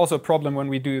inlining, it's also a problem when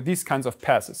we do these kinds of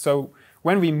passes. So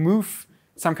when we move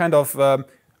some kind of,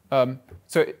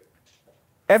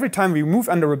 every time we move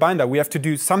under a binder, we have to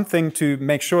do something to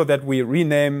make sure that we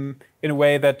rename in a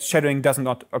way that shadowing does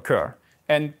not occur.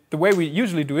 And the way we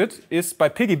usually do it is by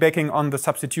piggybacking on the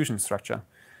substitution structure.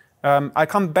 I'll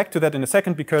come back to that in a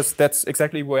second because that's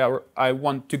exactly where I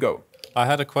want to go. I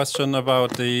had a question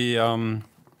about the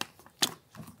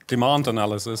demand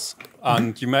analysis,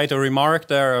 and you made a remark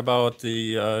there about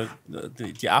the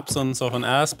absence of an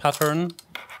as pattern.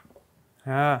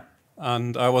 Yeah.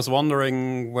 And I was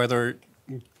wondering whether,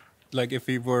 like, if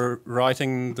we were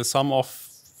writing the sum of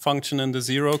function in the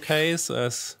 0 case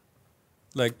as,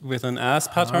 like, with an as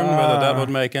pattern, whether that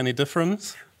would make any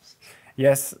difference.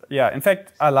 Yes, yeah. In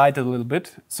fact, I lied a little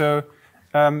bit. So,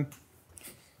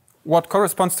 what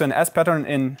corresponds to an as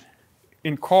pattern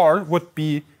in core would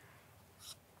be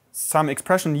some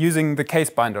expression using the case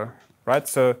binder, right?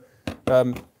 So,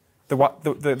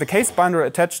 the case binder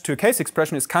attached to a case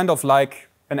expression is kind of like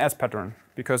an as pattern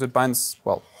because it binds,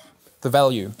 well, the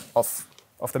value of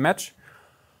the match.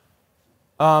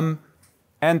 And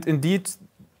indeed,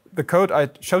 the code I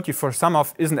showed you for sum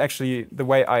of isn't actually the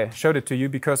way I showed it to you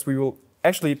because we will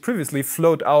actually previously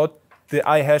float out the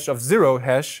I hash of 0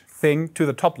 hash thing to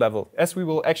the top level, as we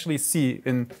will actually see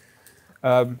in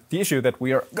the issue that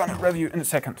we are going to review in a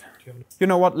second. You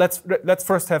know what? Let's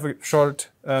first have a short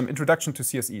introduction to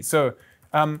CSE.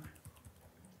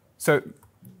 So,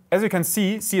 as you can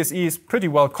see, CSE is pretty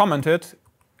well commented,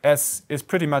 as is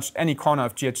pretty much any corner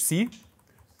of GHC,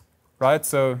 right?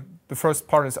 So the first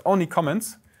part is only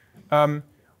comments.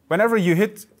 Whenever you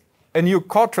hit a new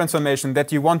chord transformation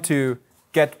that you want to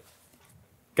get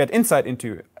insight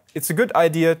into, it's a good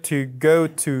idea to go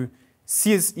to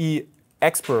CSE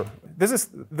expr. This is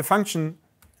the function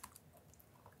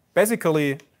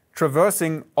basically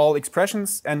traversing all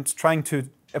expressions and trying to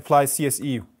apply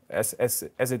CSE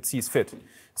as it sees fit.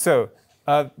 So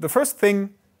the first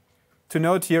thing to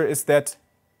note here is that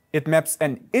it maps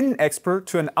an in expr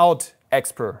to an out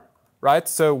expr, right?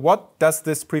 So what does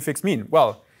this prefix mean?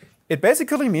 Well, it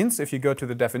basically means, if you go to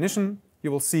the definition,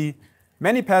 you will see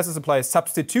many passes apply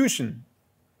substitution.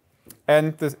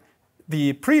 And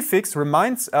the prefix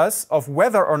reminds us of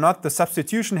whether or not the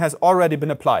substitution has already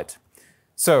been applied.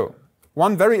 So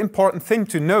one very important thing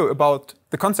to know about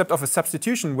the concept of a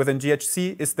substitution within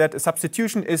GHC is that a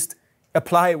substitution is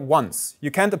apply once.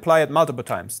 You can't apply it multiple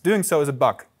times. Doing so is a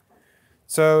bug.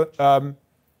 So,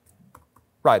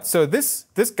 right, so this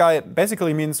guy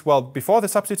basically means, well, before the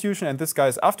substitution, and this guy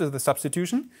is after the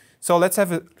substitution. So let's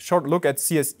have a short look at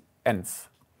CSEnv.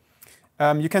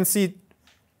 You can see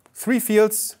 3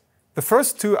 fields. The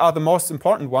first 2 are the most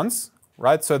important ones,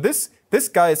 right? So this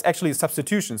guy is actually a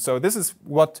substitution. So this is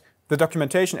what the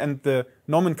documentation and the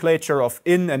nomenclature of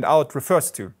in and out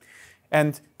refers to.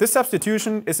 And this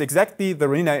substitution is exactly the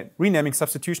renaming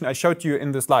substitution I showed you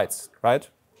in the slides, right?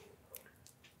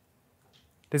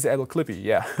 Disable Clippy,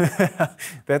 yeah.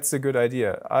 That's a good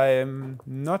idea. I'm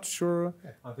not sure.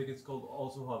 I think it's called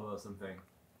also hover or something.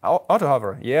 Auto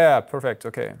hover, yeah, perfect,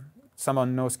 okay.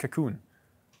 Someone knows Cocoon.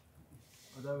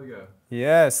 Oh, there we go.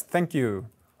 Yes, thank you.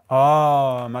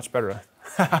 Oh, much better.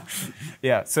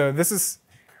 Yeah, so this is,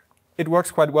 it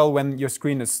works quite well when your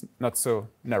screen is not so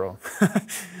narrow.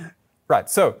 Right,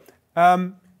 so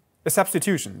a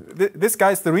substitution. This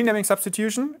guy is the renaming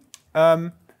substitution,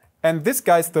 and this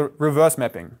guy is the reverse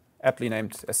mapping, aptly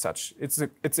named as such.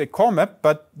 It's a core map,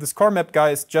 but this core map guy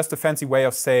is just a fancy way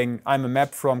of saying I'm a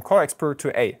map from core expr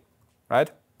to A,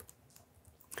 right?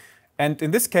 And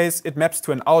in this case, it maps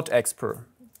to an out expr.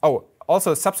 Oh,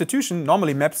 also substitution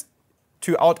normally maps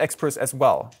to out exprs as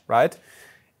well, right?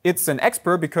 It's an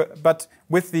expr, but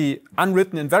with the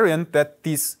unwritten invariant that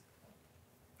these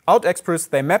out exprs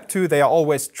they map to, they are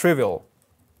always trivial,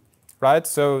 right?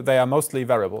 So they are mostly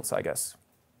variables, I guess.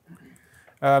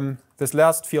 This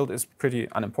last field is pretty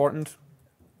unimportant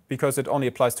because it only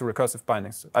applies to recursive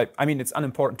bindings. I mean, it's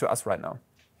unimportant to us right now.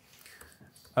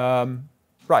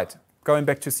 Right, going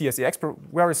back to CSE expr,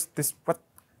 where is this, what?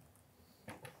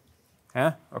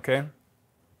 Yeah, okay.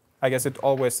 I guess it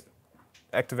always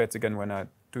activates again when I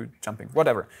do jumping,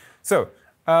 whatever. So,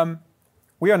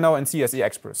 we are now in CSE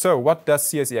expr. So what does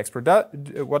CSE expr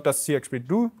do? What does CSE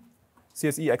do?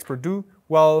 CSE expr do?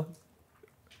 Well,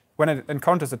 when it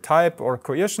encounters a type or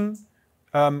coercion,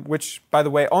 which, by the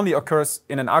way, only occurs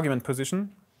in an argument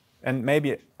position and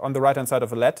maybe on the right-hand side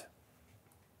of a let.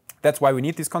 That's why we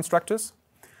need these constructors.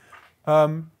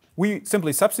 We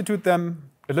simply substitute them.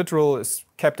 A literal is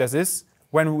kept as is.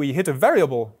 When we hit a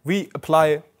variable, we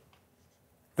apply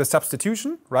the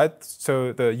substitution, right?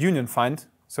 So the union find,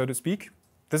 so to speak.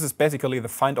 This is basically the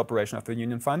find operation of the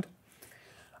union find.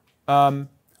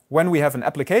 When we have an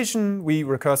application, we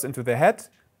recurse into the head.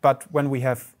 But when we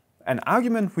have an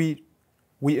argument, we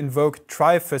invoke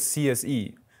try for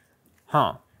CSE.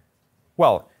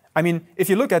 Well, I mean, if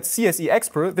you look at CSE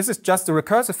expr, this is just a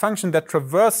recursive function that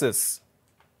traverses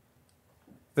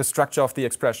the structure of the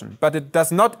expression, but it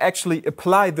does not actually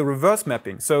apply the reverse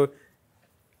mapping. So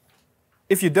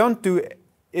if you don't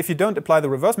apply the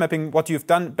reverse mapping, what you've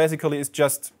done basically is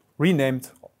just renamed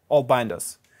all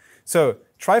binders. So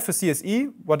try for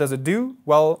CSE, what does it do?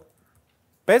 Well,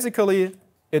 basically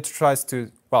it tries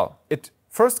to, well, it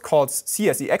first calls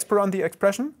CSE expr on the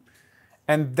expression,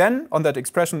 and then on that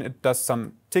expression it does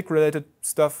some tick-related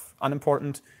stuff,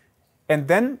 unimportant, and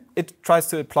then it tries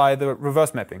to apply the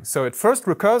reverse mapping. So it first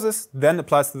recurses, then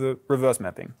applies the reverse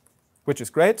mapping, which is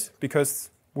great because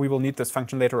we will need this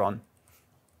function later on.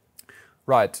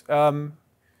 Right. In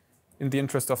the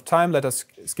interest of time, let us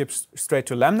skip straight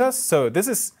to lambdas. So this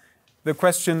is the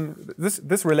question,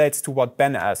 this relates to what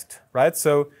Ben asked, right?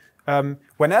 So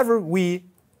whenever we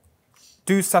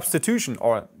do substitution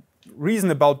or reason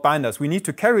about binders, we need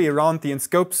to carry around the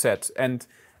in-scope set, and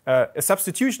a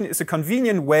substitution is a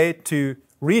convenient way to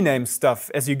rename stuff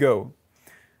as you go.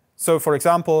 So for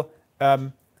example,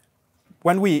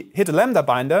 when we hit a lambda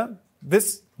binder,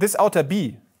 this outer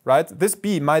B, right? This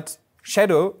B might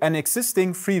shadow an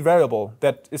existing free variable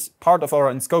that is part of our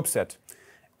in-scope set.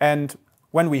 And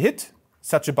when we hit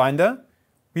such a binder,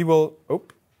 we will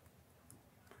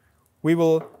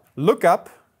look up.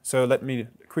 So let me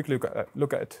quickly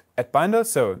look at binder.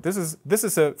 So this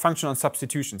is a function on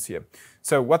substitutions here.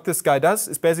 So what this guy does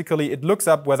is basically it looks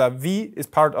up whether V is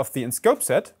part of the in-scope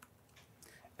set,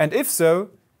 and if so,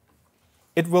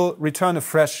 it will return a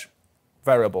fresh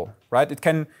variable, right? It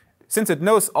can, since it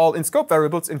knows all in-scope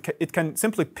variables, it can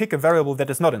simply pick a variable that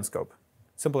is not in scope.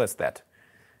 Simple as that.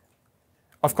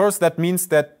 Of course, that means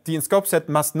that the in-scope set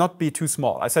must not be too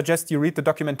small. I suggest you read the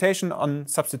documentation on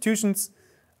substitutions.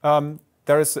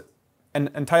 There is an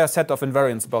entire set of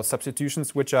invariants about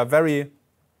substitutions which are very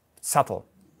subtle,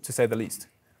 to say the least.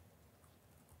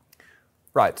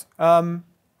 Right.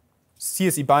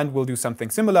 CSE bind will do something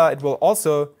similar. It will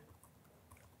also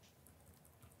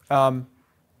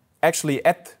actually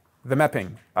add the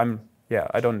mapping. I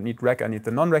don't need rec, I need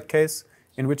the non-rec case,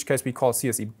 in which case we call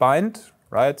CSE bind,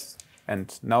 right?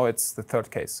 And now it's the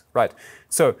third case, right?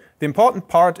 So the important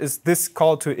part is this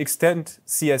call to extend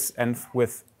CSEnv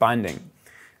with binding.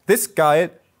 This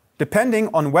guy, depending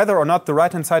on whether or not the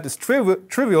right-hand side is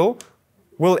trivial,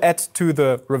 will add to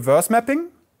the reverse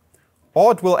mapping,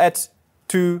 or it will add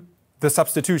to the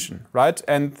substitution, right?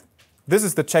 And this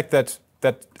is the check that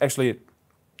actually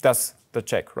does the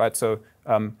check, right? So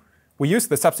we use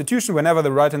the substitution whenever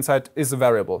the right-hand side is a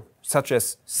variable, such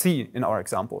as C in our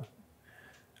example.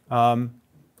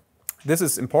 This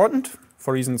is important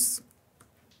for reasons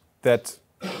that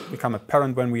become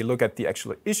apparent when we look at the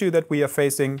actual issue that we are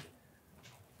facing,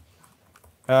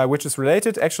 which is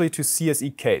related actually to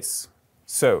CSE case.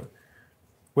 So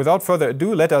without further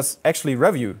ado, let us actually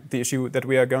review the issue that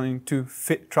we are going to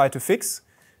try to fix.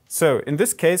 So in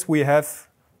this case, we have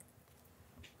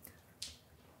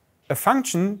a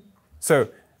function. So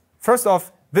first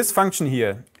off, this function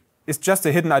here is just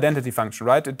a hidden identity function,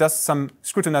 right? It does some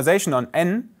scrutinization on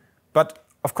n, but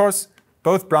of course,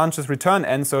 both branches return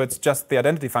n, so it's just the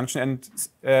identity function. And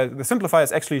the simplifier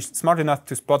is actually smart enough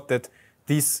to spot that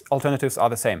these alternatives are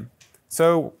the same.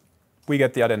 So we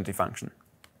get the identity function.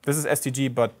 This is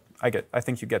STG, but I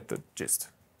think you get the gist.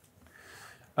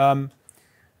 The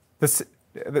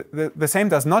same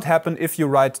does not happen if you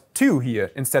write 2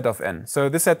 here instead of n. So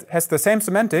this has the same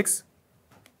semantics,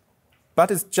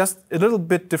 but it's just a little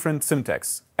bit different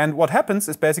syntax. And what happens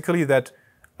is basically that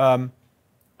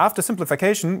after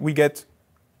simplification, we get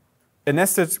a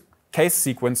nested case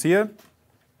sequence here,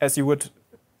 as you would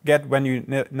get when you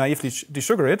naively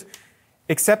desugar it,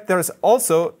 except there is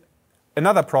also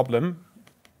another problem,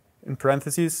 in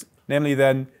parentheses, namely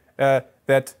then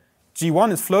that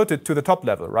G1 is floated to the top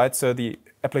level, right? So the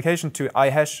application to I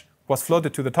hash was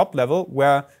floated to the top level,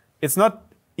 where it's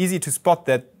not easy to spot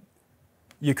that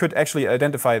you could actually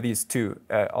identify these two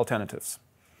alternatives.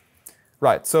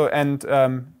 Right, so and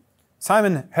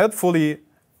Simon helpfully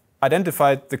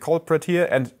identified the culprit here,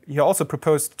 and he also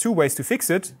proposed 2 ways to fix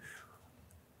it,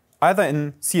 either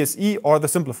in CSE or the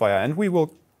simplifier. And we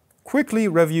will quickly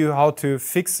review how to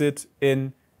fix it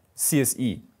in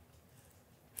CSE.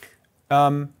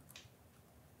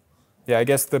 Yeah, I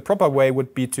guess the proper way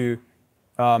would be to,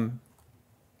 the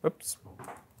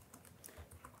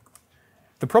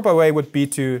proper way would be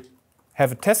to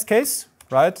have a test case,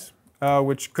 right?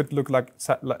 Which could look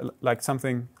like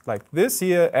something like this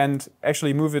here, and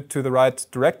actually move it to the right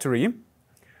directory.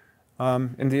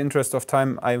 In the interest of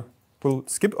time, I will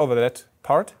skip over that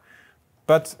part.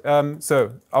 But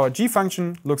so our G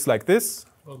function looks like this.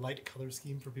 A light color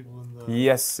scheme for people in the...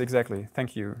 Yes, exactly.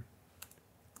 Thank you.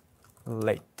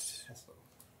 Late.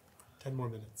 10 more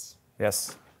minutes.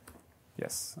 Yes.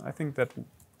 Yes, I think that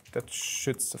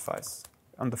should suffice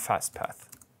on the fast path.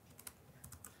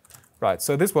 Right,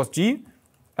 so this was G.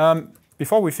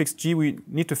 Before we fix G, we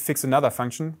need to fix another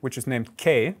function, which is named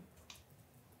K.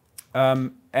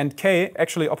 And K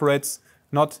actually operates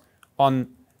not on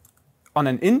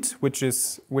an int, which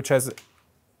has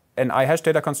an iHash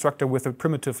data constructor with a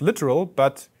primitive literal,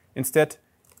 but instead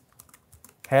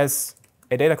has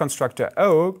a data constructor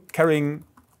O carrying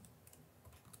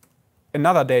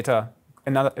another data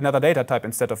type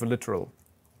instead of a literal,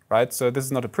 right? So this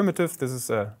is not a primitive. This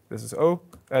is O.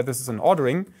 This is an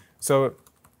ordering. So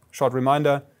short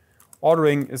reminder: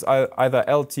 ordering is either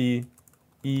LT,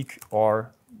 eq,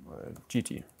 or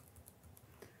GT.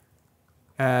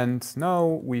 And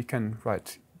now we can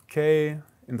write K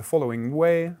in the following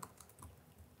way.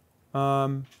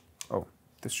 Oh,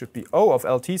 this should be O of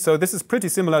LT. So this is pretty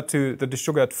similar to the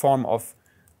desugared form of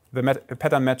the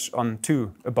pattern match on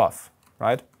 2 above,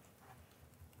 right?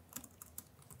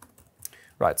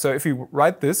 Right, so if we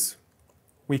write this,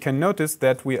 we can notice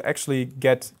that we actually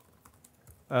get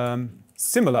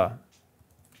similar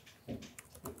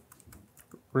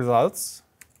results.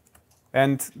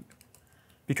 And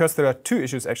because there are 2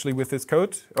 issues actually with this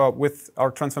code, or with our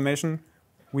transformation,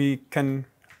 we can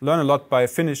learn a lot by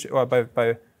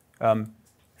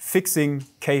fixing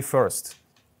K first.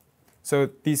 So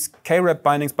these K-rep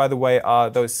bindings, by the way, are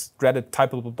those dreaded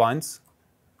typable binds,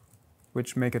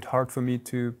 which make it hard for me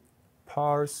to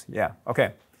parse. Yeah,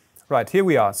 okay. Right, here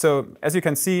we are. So as you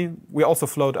can see, we also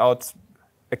float out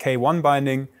a K1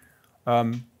 binding,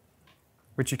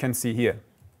 which you can see here.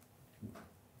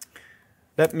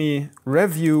 Let me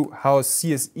review how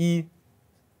CSE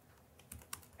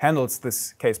handles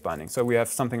this case binding. So we have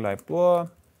something like blah,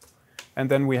 and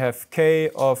then we have K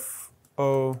of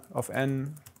O of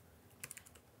n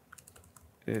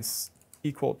is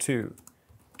equal to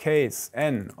case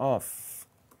n of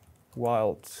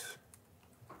wild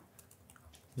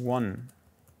 1.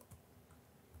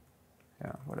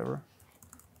 Yeah, whatever.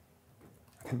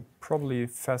 I can probably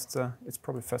faster, it's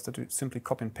probably faster to simply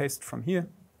copy and paste from here.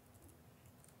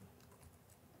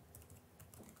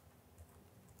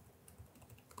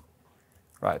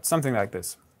 Right, something like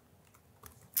this.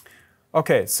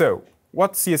 Okay, so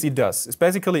what CSE does is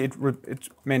basically it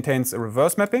maintains a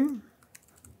reverse mapping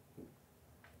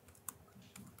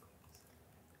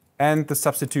and the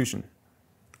substitution,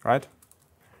 right?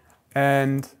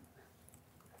 And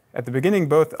at the beginning,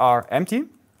 both are empty.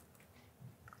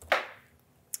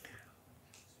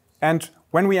 And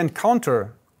when we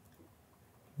encounter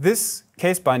this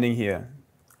case binding here,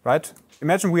 right?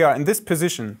 Imagine we are in this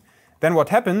position. Then what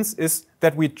happens is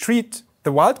that we treat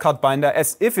the wildcard binder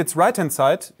as if its right-hand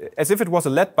side, as if it was a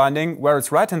let binding where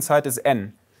its right-hand side is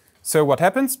n. So what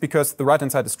happens, because the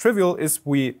right-hand side is trivial, is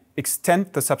we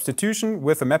extend the substitution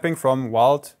with a mapping from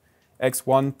wild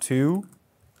x1 to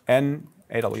n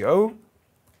AWO,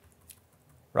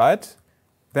 right?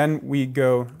 Then we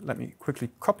go, let me quickly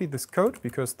copy this code,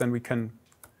 because then we can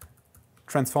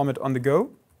transform it on the go.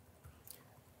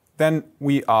 Then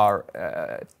we are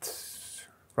at,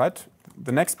 right?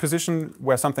 The next position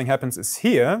where something happens is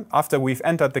here, after we've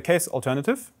entered the case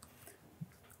alternative,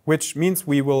 which means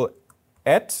we will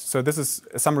add, so this is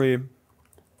a summary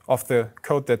of the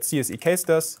code that CSE case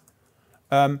does.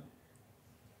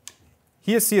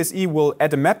 Here CSE will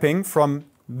add a mapping from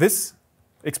this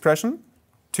expression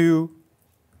to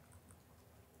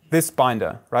this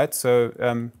binder, right? So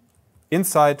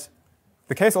inside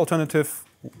the case alternative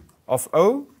of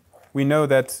O, we know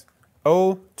that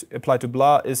O applied to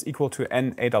blah is equal to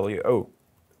n AWO.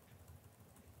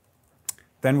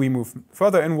 Then we move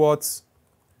further inwards.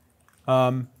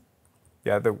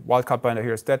 Yeah, the wildcard binder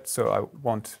here is dead, so I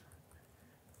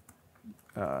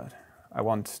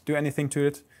won't do anything to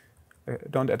it.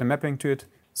 Don't add a mapping to it.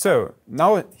 So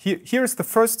now here is the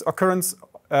first occurrence,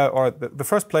 or the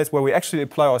first place where we actually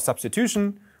apply our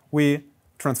substitution. We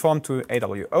transform to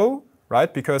AWO,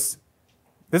 right? Because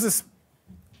this is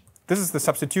the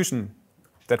substitution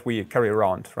that we carry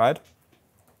around, right?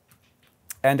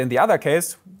 And in the other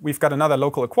case, we've got another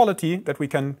local equality that we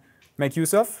can make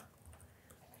use of,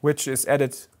 which is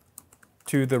added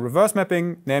to the reverse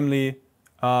mapping, namely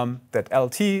that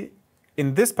LT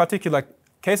in this particular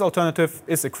case alternative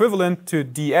is equivalent to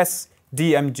DS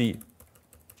DMG.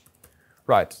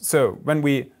 Right, so when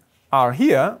we are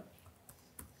here,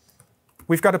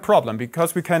 we've got a problem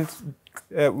because we can't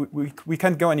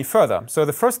go any further. So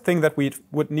the first thing that we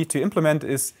would need to implement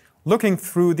is looking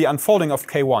through the unfolding of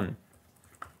K1.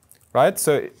 Right,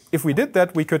 so if we did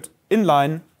that, we could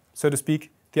inline, so to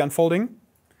speak, the unfolding.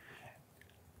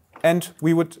 And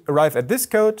we would arrive at this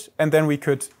code, and then we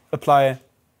could apply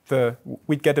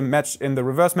we'd get a match in the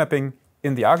reverse mapping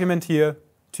in the argument here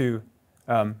to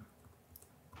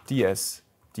ds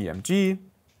dmg,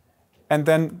 and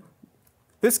then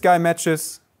this guy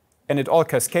matches, and it all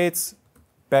cascades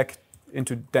back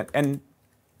into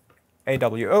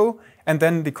NAWO, and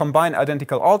then the combine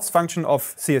identical alts function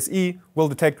of CSE will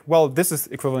detect, well, this is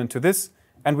equivalent to this,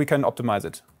 and we can optimize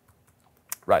it.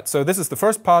 Right, so this is the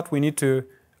first part. We need to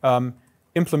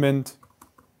implement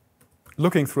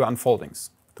looking through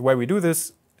unfoldings. The way we do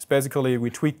this is basically we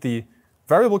tweak the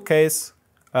variable case,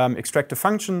 extract a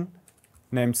function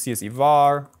named CSE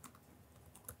var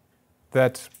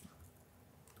that,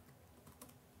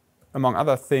 among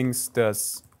other things,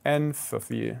 does env of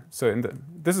the. So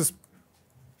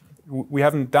we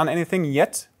haven't done anything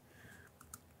yet,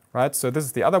 right? So this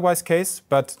is the otherwise case,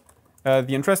 but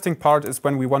the interesting part is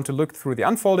when we want to look through the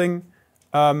unfolding,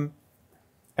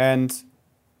 and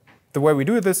the way we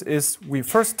do this is we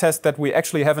first test that we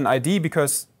actually have an ID,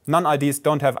 because non-IDs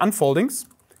don't have unfoldings,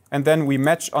 and then we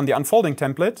match on the unfolding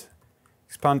template,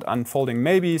 expand unfolding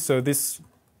maybe, so this,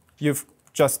 you've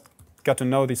just got to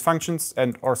know these functions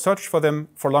and or search for them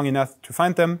for long enough to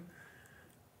find them,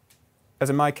 as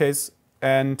in my case.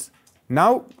 And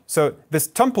now, so this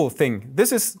tuple thing,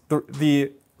 this is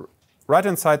the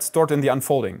right-hand side stored in the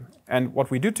unfolding. And what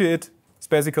we do to it is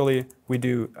basically we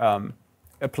do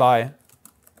apply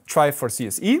try for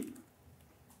CSE.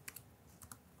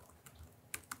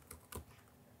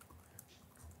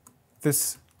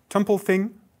 This tuple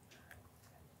thing.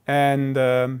 And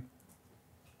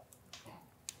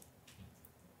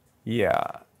yeah,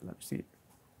 let's see.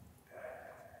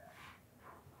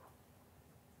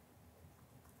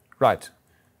 Right.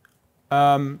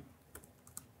 And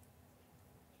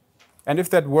if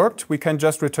that worked, we can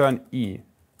just return E.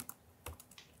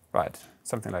 Right,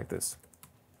 something like this.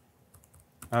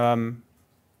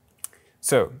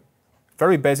 So,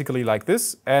 very basically like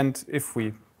this. And if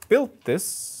we build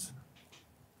this,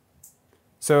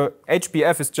 so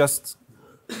HBF is just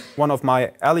one of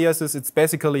my aliases. It's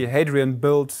basically Hadrian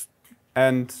build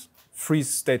and free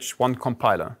stage 1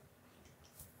 compiler.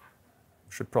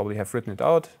 Should probably have written it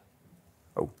out.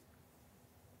 Oh.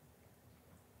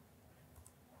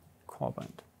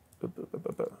 Core-bind.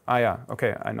 Ah, yeah,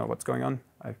 okay, I know what's going on.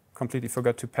 I completely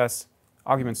forgot to pass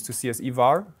arguments to CSE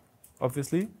var,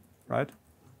 obviously, right?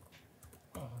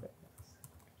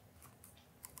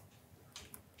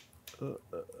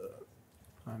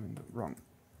 I'm in the wrong.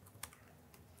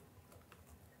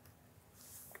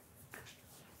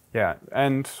 Yeah,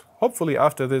 and hopefully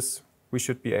after this, we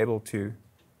should be able to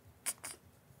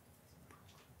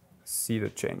see the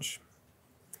change.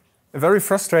 A very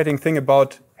frustrating thing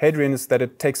about Hadrian is that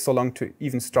it takes so long to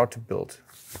even start to build.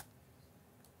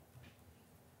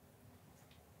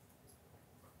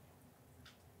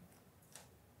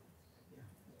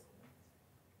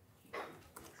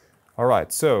 All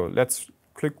right, so let's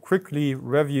quickly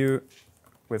review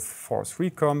with force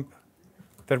recomp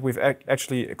that we've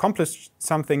actually accomplished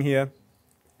something here,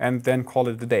 and then call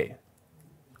it a day.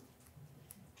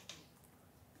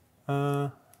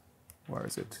 Where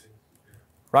is it?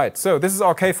 Right, so this is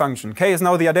our K function. K is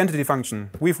now the identity function.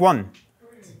 We've won.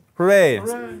 Hooray!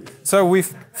 Hooray. So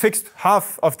we've fixed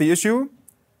half of the issue,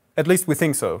 at least we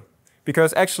think so.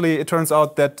 Because actually it turns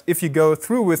out that if you go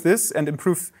through with this and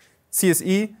improve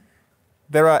CSE,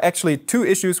 there are actually 2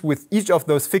 issues with each of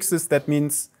those fixes. That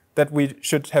means that we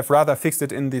should have rather fixed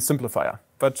it in the simplifier.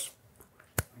 But,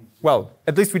 well,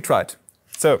 at least we tried.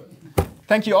 So,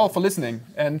 thank you all for listening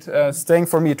and staying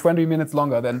for me 20 minutes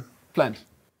longer than planned.